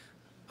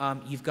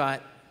 you've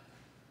got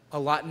a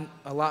lot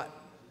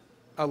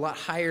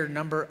higher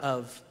number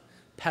of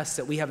pests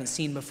that we haven't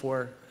seen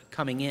before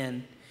coming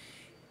in.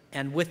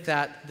 And with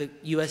that, the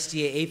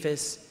USDA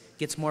APHIS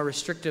gets more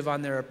restrictive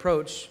on their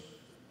approach,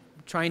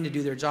 trying to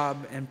do their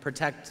job and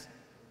protect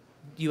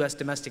U.S.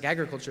 domestic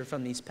agriculture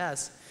from these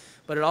pests.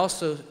 But it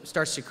also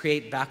starts to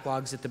create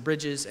backlogs at the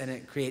bridges, and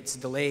it creates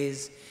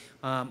delays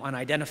on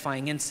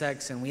identifying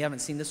insects. And we haven't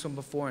seen this one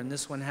before, and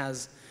this one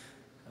has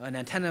an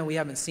antenna we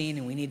haven't seen,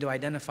 and we need to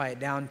identify it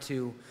down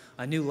to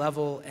a new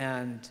level.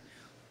 And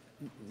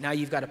now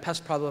you've got a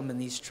pest problem,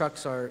 and these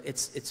trucks are,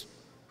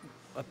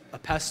 a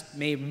pest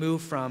may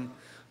move from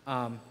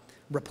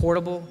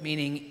reportable,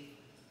 meaning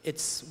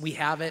we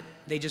have it,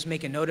 they just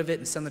make a note of it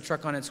and send the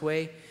truck on its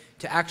way,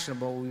 to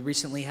actionable. We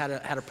recently had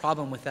a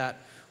problem with that,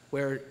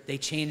 where they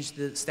changed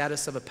the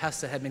status of a pest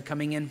that had been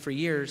coming in for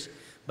years,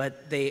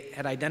 but they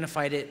had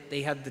identified it,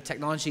 they had the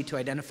technology to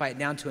identify it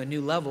down to a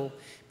new level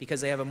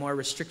because they have a more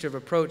restrictive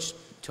approach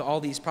to all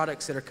these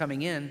products that are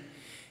coming in.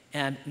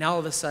 And now all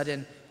of a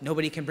sudden,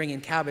 nobody can bring in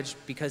cabbage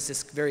because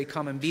this very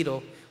common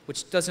beetle,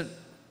 which doesn't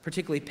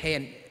particularly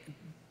pay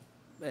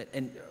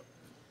an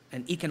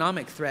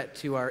economic threat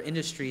to our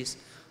industries,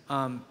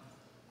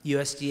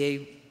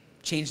 USDA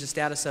changed the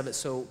status of it,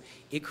 so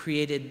it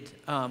created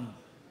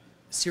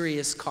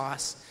serious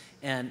costs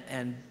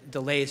and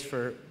delays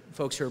for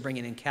folks who are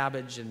bringing in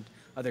cabbage and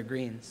other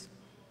greens.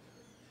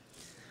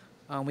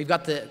 We've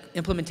got the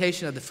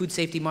implementation of the Food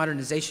Safety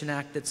Modernization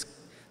Act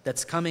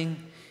that's coming,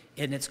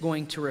 and it's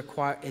going to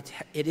require,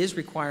 it is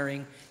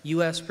requiring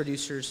U.S.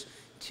 producers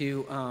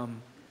to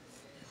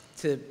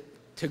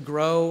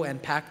grow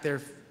and pack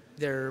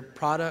their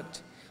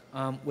product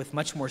with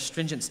much more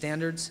stringent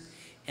standards.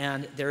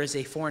 And there is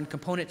a foreign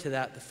component to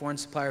that, the Foreign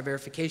Supplier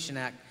Verification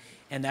Act,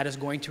 and that is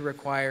going to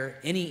require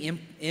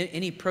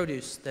any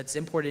produce that's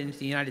imported into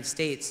the United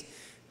States,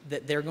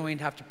 that they're going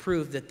to have to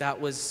prove that that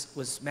was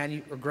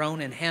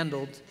grown and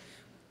handled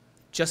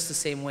just the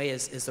same way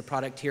as the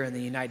product here in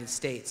the United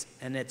States.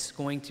 And it's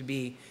going to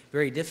be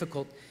very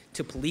difficult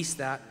to police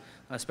that,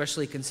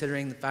 especially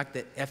considering the fact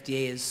that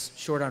FDA is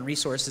short on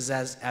resources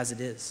as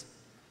it is.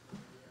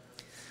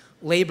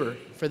 Labor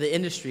for the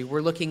industry,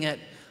 we're looking at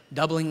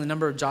doubling the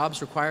number of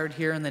jobs required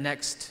here in the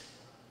next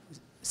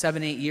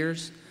 7-8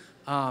 years.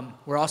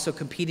 We're also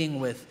competing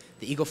with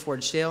the Eagle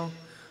Ford Shale.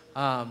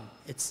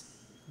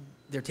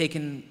 They're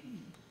taking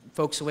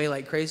folks away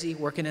like crazy,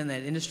 working in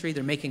that industry.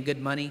 They're making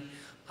good money.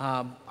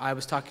 I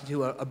was talking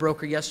to a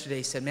broker yesterday.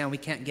 He said, man, we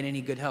can't get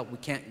any good help. We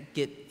can't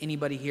get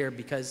anybody here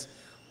because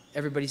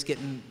everybody's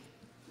getting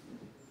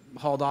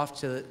hauled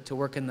off to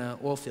work in the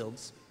oil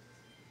fields.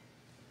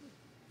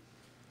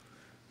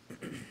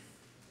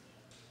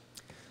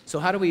 So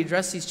how do we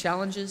address these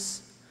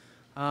challenges?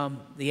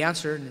 The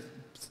answer,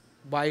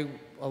 why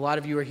a lot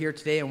of you are here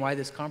today and why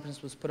this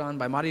conference was put on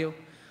by Mario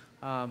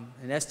and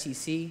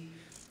STC,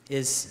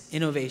 is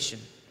innovation.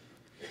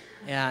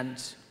 And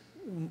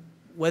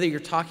whether you're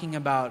talking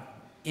about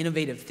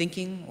innovative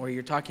thinking or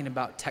you're talking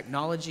about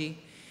technology,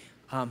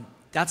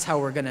 that's how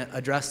we're going to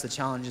address the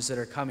challenges that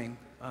are coming,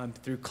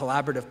 through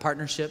collaborative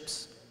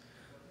partnerships,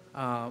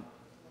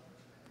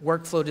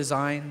 workflow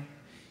design.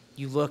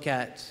 You look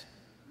at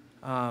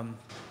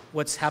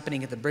what's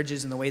happening at the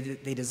bridges and the way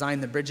that they design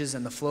the bridges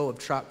and the flow of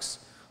trucks.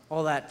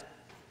 All that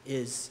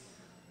is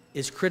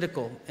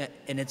critical,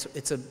 and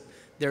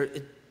there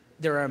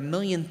are a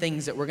million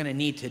things that we're going to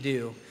need to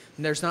do.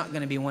 And there's not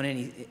going to be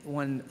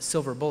one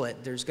silver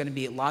bullet. There's going to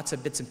be lots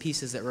of bits and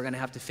pieces that we're going to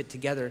have to fit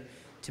together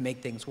to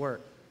make things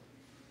work.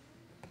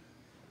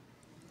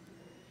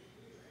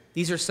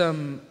 These are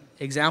some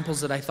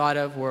examples that I thought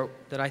of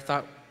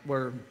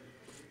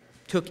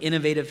took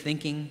innovative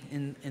thinking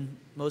in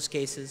most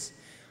cases.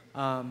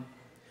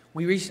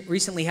 We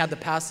recently had the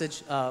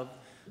passage of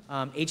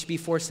HB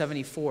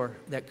 474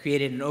 that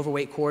created an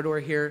overweight corridor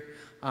here,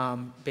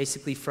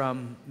 basically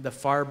from the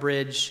Far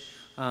Bridge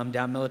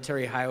down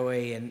Military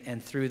Highway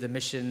and through the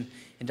Mission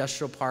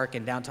Industrial Park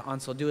and down to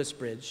Ansel Duis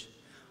Bridge.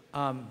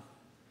 And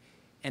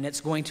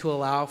it's going to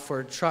allow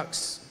for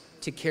trucks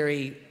to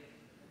carry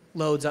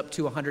loads up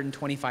to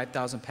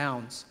 125,000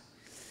 pounds.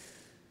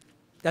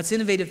 That's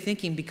innovative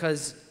thinking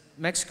because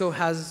Mexico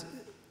has,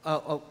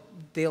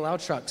 they allow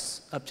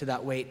trucks up to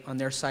that weight on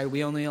their side.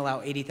 We only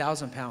allow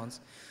 80,000 pounds.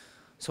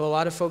 So a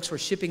lot of folks were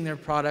shipping their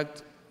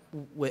product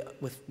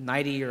with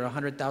 90 or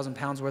 100,000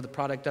 pounds worth of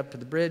product up to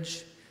the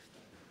bridge.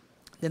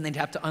 Then they'd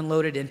have to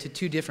unload it into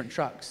 2 different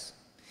trucks.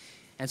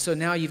 And so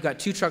now you've got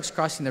 2 trucks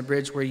crossing the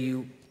bridge where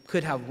you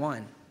could have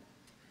 1.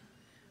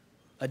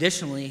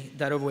 Additionally,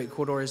 that overweight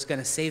corridor is going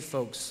to save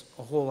folks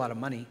a whole lot of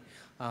money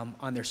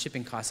on their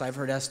shipping costs. I've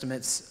heard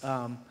estimates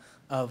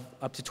of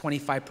up to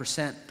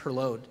 25% per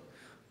load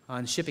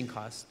on shipping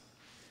costs.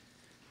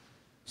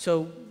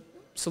 So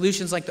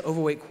solutions like the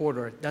overweight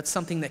corridor, that's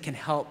something that can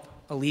help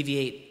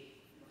alleviate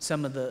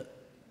some of the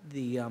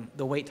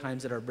wait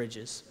times at our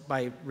bridges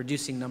by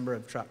reducing number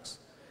of trucks.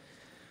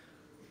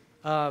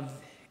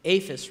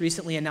 APHIS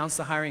recently announced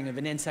the hiring of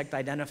an insect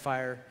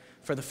identifier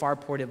for the far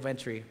port of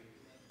entry.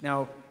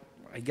 Now,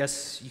 I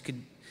guess you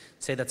could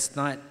say that's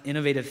not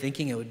innovative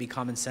thinking, it would be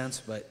common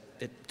sense, but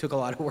it took a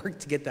lot of work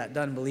to get that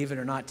done, believe it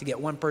or not, to get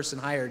one person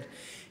hired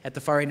at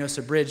the Far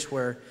Reynosa Bridge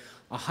where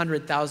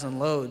 100,000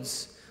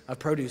 loads of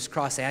produce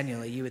cross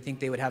annually. You would think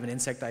they would have an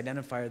insect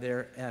identifier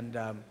there, and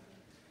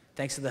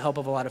thanks to the help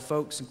of a lot of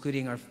folks,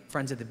 including our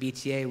friends at the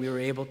BTA, we were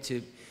able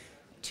to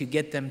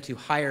get them to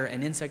hire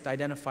an insect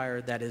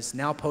identifier that is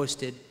now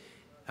posted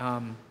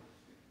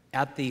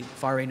at the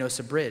Far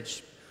Reynosa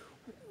Bridge.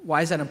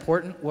 Why is that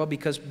important? Well,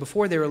 because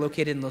before they were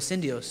located in Los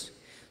Indios.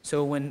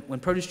 So when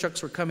produce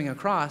trucks were coming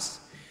across,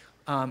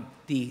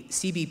 the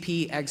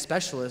CBP ag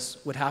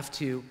specialists would have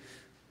to,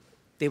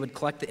 they would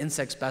collect the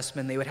insect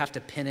specimen, they would have to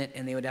pin it,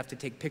 and they would have to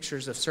take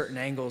pictures of certain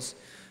angles,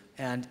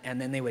 and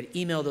then they would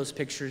email those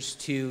pictures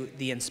to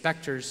the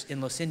inspectors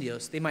in Los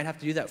Indios. They might have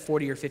to do that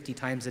 40 or 50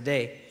 times a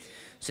day.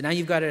 So now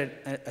you've got a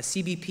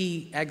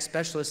CBP ag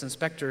specialist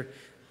inspector,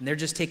 and they're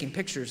just taking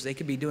pictures. They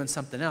could be doing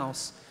something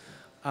else.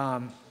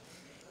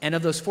 And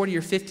of those 40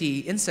 or 50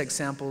 insect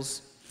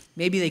samples,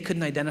 maybe they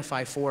couldn't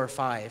identify 4 or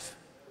 5,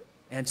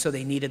 and so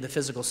they needed the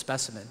physical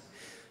specimen.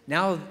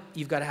 Now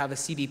you've got to have a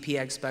CBP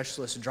ag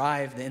specialist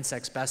drive the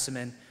insect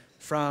specimen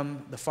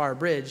from the Far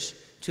Bridge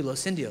to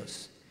Los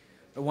Indios,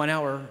 1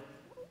 hour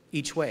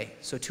each way.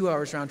 So 2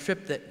 hours round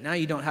trip that now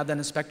you don't have that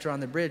inspector on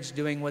the bridge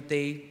doing what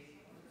they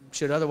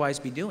should otherwise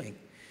be doing.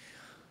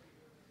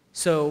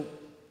 So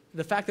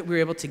the fact that we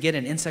were able to get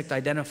an insect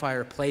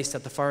identifier placed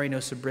at the Far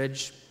Reynosa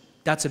Bridge,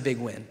 that's a big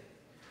win.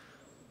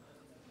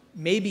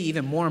 Maybe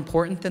even more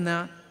important than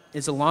that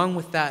is, along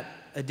with that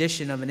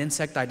addition of an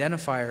insect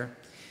identifier,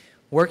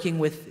 working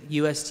with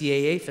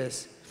USDA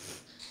APHIS,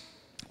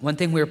 one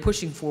thing we were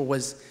pushing for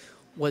was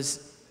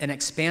an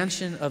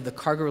expansion of the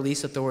cargo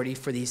release authority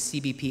for these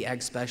CBP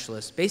ag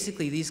specialists.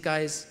 Basically, these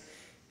guys,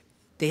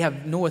 they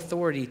have no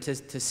authority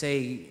to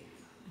say,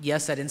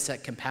 yes, that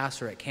insect can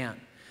pass or it can't.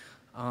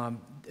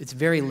 It's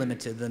very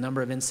limited, the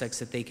number of insects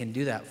that they can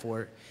do that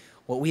for.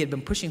 What we had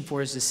been pushing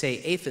for is to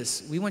say,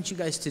 APHIS, we want you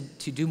guys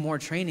to do more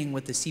training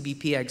with the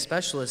CBP ag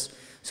specialists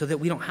so that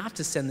we don't have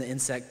to send the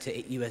insect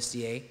to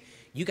USDA.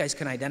 You guys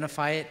can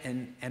identify it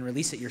and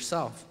release it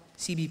yourself.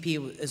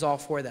 CBP is all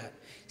for that.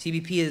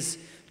 CBP is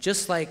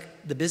just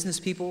like the business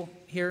people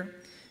here.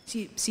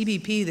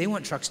 CBP, they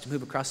want trucks to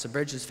move across the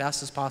bridge as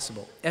fast as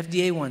possible.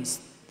 FDA wants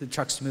the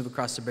trucks to move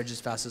across the bridge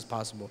as fast as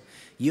possible.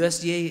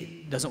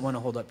 USDA doesn't want to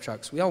hold up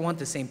trucks. We all want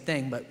the same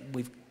thing, but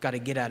we've got to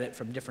get at it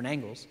from different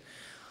angles.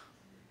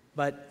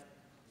 But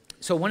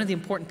so one of the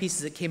important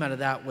pieces that came out of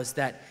that was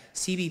that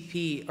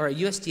CBP, or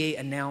USDA,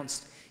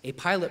 announced a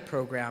pilot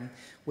program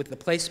with the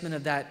placement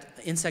of that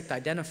insect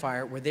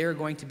identifier where they're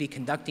going to be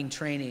conducting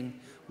training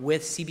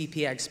with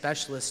CBP ag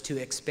specialists to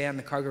expand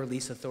the cargo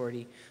release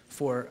authority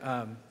for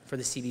the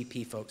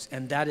CBP folks.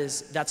 And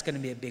that's going to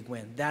be a big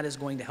win. That is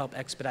going to help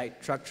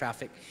expedite truck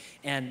traffic.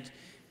 And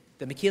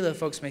the Maquila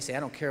folks may say, I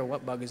don't care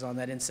what bug is on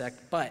that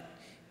insect, but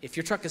if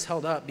your truck is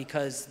held up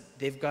because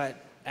they've got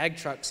ag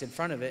trucks in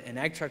front of it, and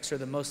ag trucks are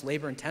the most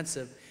labor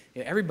intensive,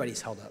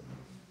 everybody's held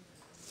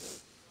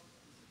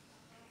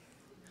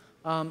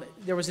up.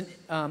 There was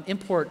an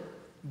import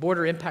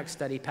border impact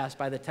study passed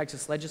by the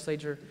Texas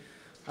legislature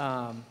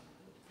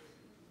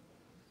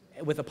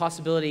with a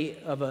possibility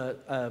of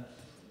a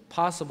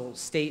possible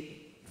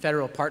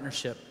state-federal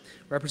partnership.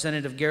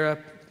 Representative Guerra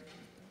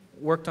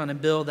worked on a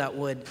bill that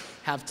would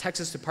have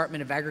Texas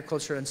Department of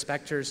Agriculture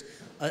inspectors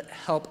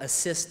help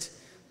assist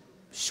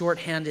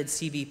shorthanded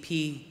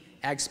CBP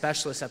ag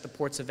specialists at the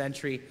ports of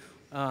entry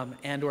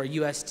and or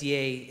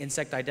USDA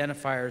insect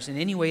identifiers in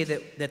any way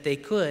that they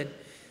could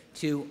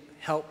to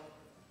help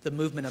the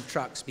movement of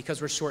trucks,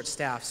 because we're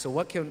short-staffed. So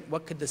what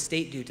could the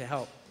state do to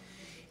help?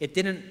 It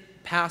didn't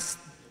pass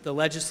the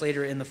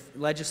legislature in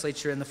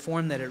the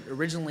form that it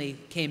originally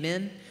came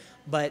in,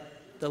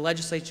 but the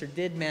legislature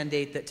did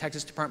mandate that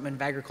Texas Department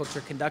of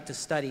Agriculture conduct a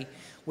study,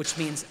 which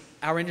means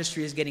our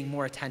industry is getting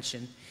more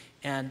attention.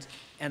 And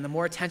the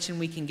more attention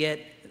we can get,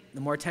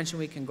 the more attention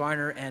we can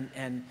garner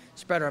and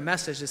spread our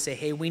message to say,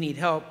 hey, we need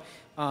help.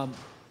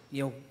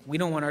 We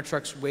don't want our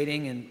trucks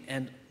waiting,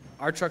 and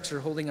our trucks are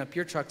holding up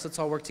your trucks. Let's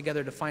all work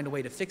together to find a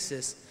way to fix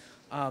this.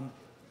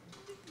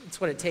 It's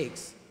what it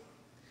takes.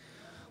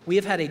 We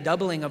have had a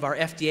doubling of our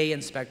FDA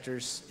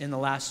inspectors in the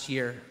last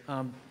year.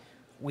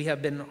 We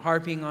have been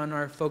harping on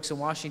our folks in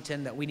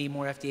Washington that we need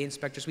more FDA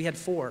inspectors. We had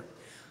 4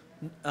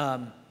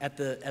 at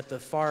the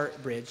FAR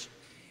bridge,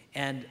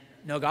 and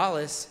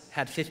Nogales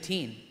had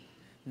 15.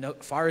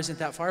 FAR isn't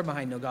that far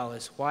behind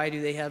Nogales. Why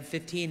do they have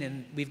 15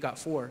 and we've got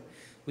 4?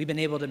 We've been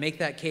able to make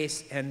that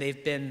case, and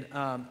they've been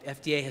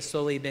FDA has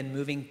slowly been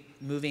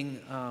moving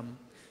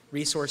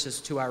resources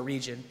to our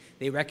region.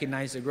 They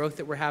recognize the growth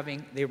that we're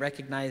having. They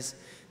recognize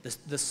the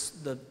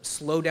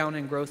slowdown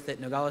in growth that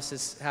Nogales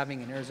is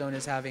having and Arizona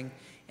is having,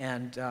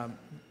 and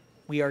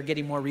we are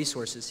getting more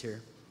resources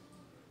here.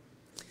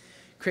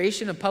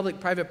 Creation of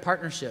public-private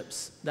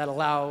partnerships that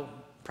allow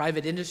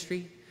private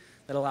industry,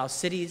 that allow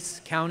cities,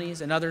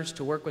 counties, and others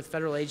to work with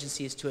federal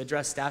agencies to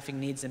address staffing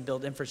needs and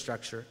build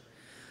infrastructure.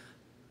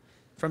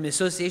 From the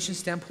association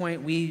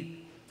standpoint,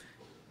 we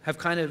have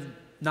kind of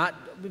not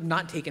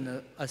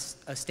taken a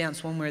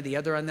stance one way or the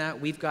other on that.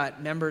 We've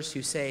got members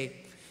who say,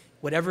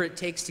 whatever it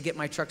takes to get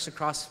my trucks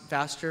across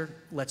faster,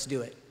 let's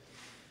do it.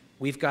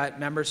 We've got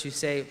members who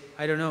say,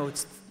 I don't know,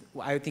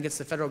 I think it's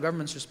the federal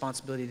government's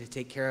responsibility to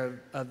take care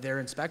of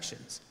their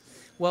inspections.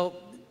 Well,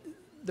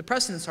 the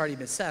precedent's already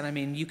been set. I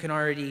mean, you can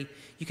already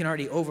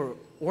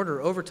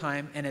order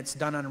overtime, and it's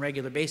done on a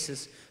regular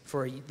basis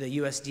for the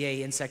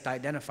USDA insect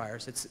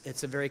identifiers.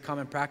 It's a very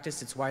common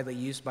practice. It's widely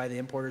used by the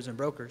importers and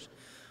brokers.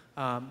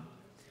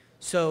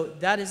 So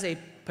that is a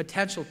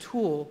potential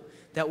tool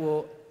that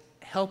will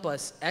help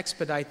us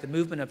expedite the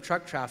movement of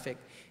truck traffic,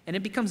 and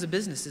it becomes a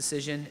business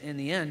decision in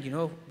the end,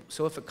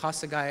 So if it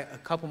costs a guy a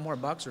couple more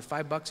bucks or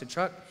 $5 a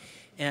truck,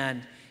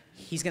 and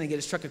he's going to get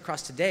his truck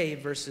across today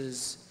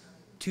versus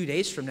 2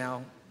 days from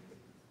now,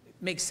 it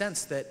makes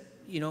sense that,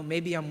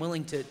 maybe I'm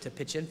willing to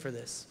pitch in for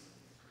this.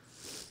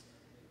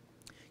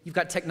 You've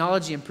got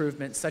technology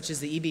improvements, such as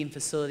the e-beam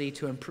facility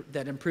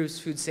that improves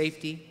food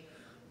safety.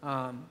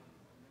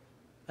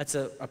 That's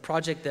a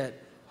project that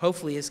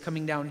hopefully is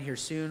coming down here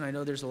soon. I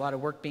know there's a lot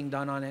of work being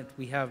done on it.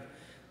 We have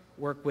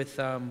work with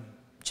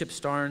Chip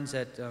Starnes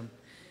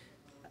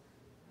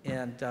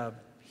and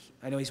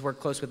I know he's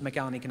worked close with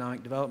McAllen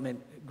Economic Development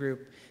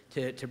Group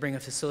to bring a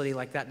facility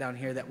like that down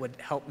here that would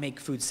help make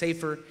food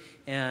safer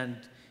and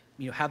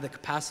have the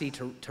capacity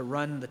to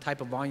run the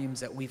type of volumes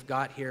that we've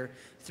got here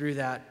through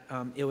that.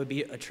 It would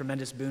be a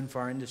tremendous boon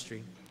for our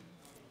industry.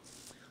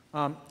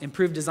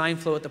 Improved design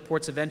flow at the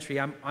ports of entry.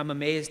 I'm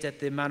amazed at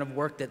the amount of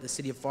work that the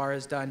city of FAR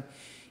has done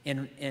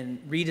in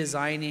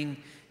redesigning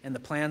and the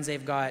plans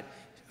they've got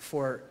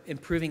for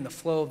improving the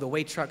flow of the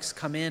way trucks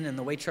come in and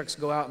the way trucks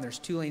go out, and there's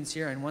 2 lanes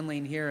here and 1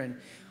 lane here,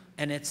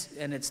 and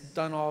it's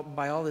done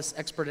by all this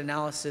expert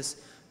analysis,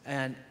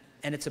 and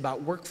it's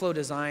about workflow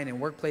design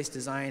and workplace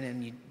design,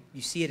 and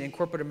you see it in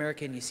corporate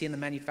America and you see it in the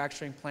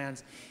manufacturing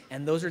plans,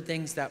 and those are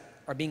things that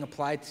are being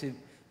applied to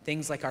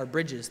things like our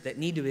bridges that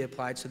need to be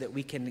applied so that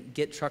we can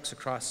get trucks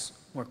across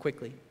more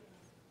quickly.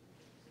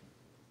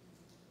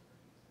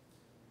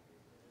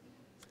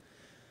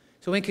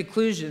 So in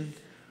conclusion,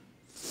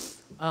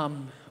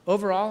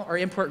 overall, our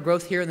import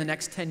growth here in the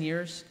next 10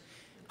 years,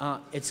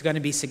 it's going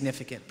to be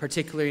significant,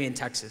 particularly in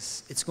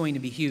Texas. It's going to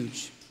be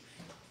huge.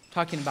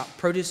 Talking about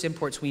produce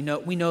imports, we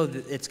know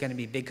that it's going to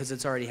be big because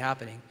it's already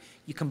happening.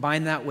 You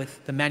combine that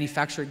with the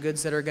manufactured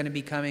goods that are going to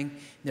be coming.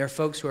 There are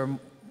folks who are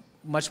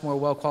much more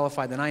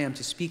well-qualified than I am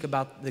to speak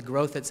about the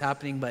growth that's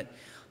happening, but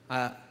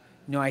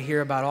I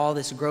hear about all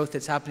this growth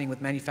that's happening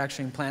with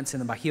manufacturing plants in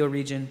the Bajío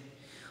region,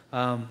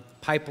 a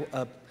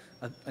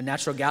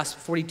natural gas,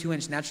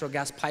 42-inch natural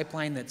gas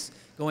pipeline that's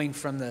going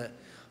from the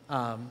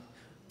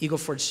Eagle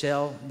Ford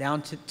Shale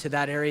down to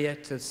that area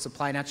to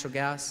supply natural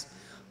gas.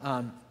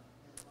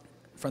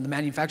 From the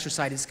manufacturer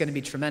side, it's going to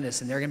be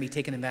tremendous, and they're going to be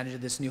taking advantage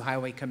of this new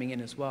highway coming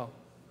in as well.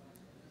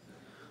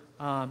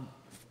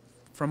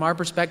 From our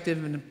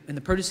perspective in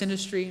the produce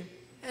industry,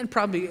 and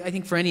probably I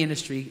think for any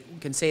industry, we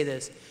can say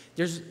this,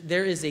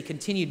 there is a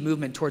continued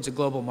movement towards a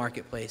global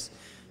marketplace.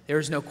 There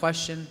is no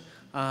question.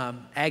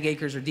 Ag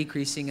acres are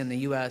decreasing in the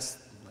U.S.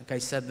 Like I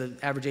said, the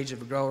average age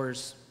of a grower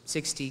is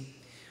 60.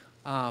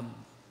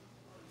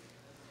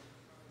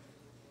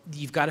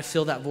 You've got to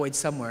fill that void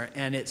somewhere,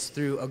 and it's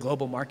through a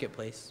global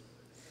marketplace.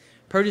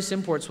 Produce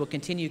imports will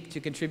continue to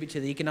contribute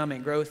to the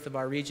economic growth of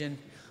our region,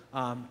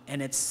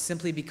 and it's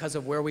simply because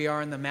of where we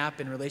are on the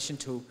map in relation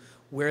to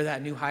where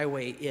that new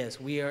highway is.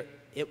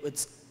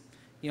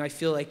 I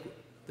feel like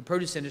the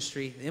produce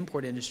industry, the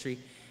import industry,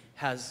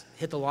 has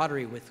hit the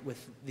lottery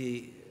with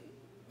the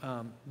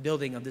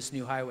building of this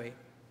new highway.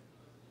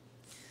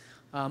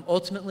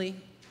 Ultimately,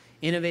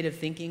 innovative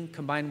thinking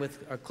combined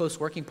with our close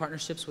working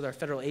partnerships with our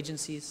federal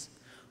agencies,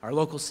 our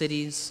local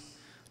cities,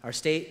 our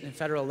state and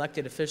federal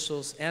elected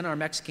officials, and our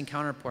Mexican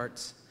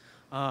counterparts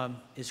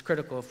is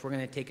critical if we're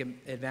going to take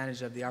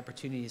advantage of the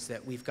opportunities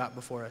that we've got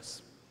before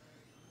us.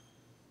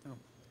 So,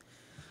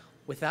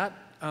 with that,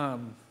 I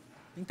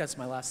think that's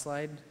my last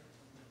slide.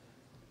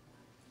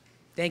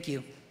 Thank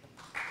you.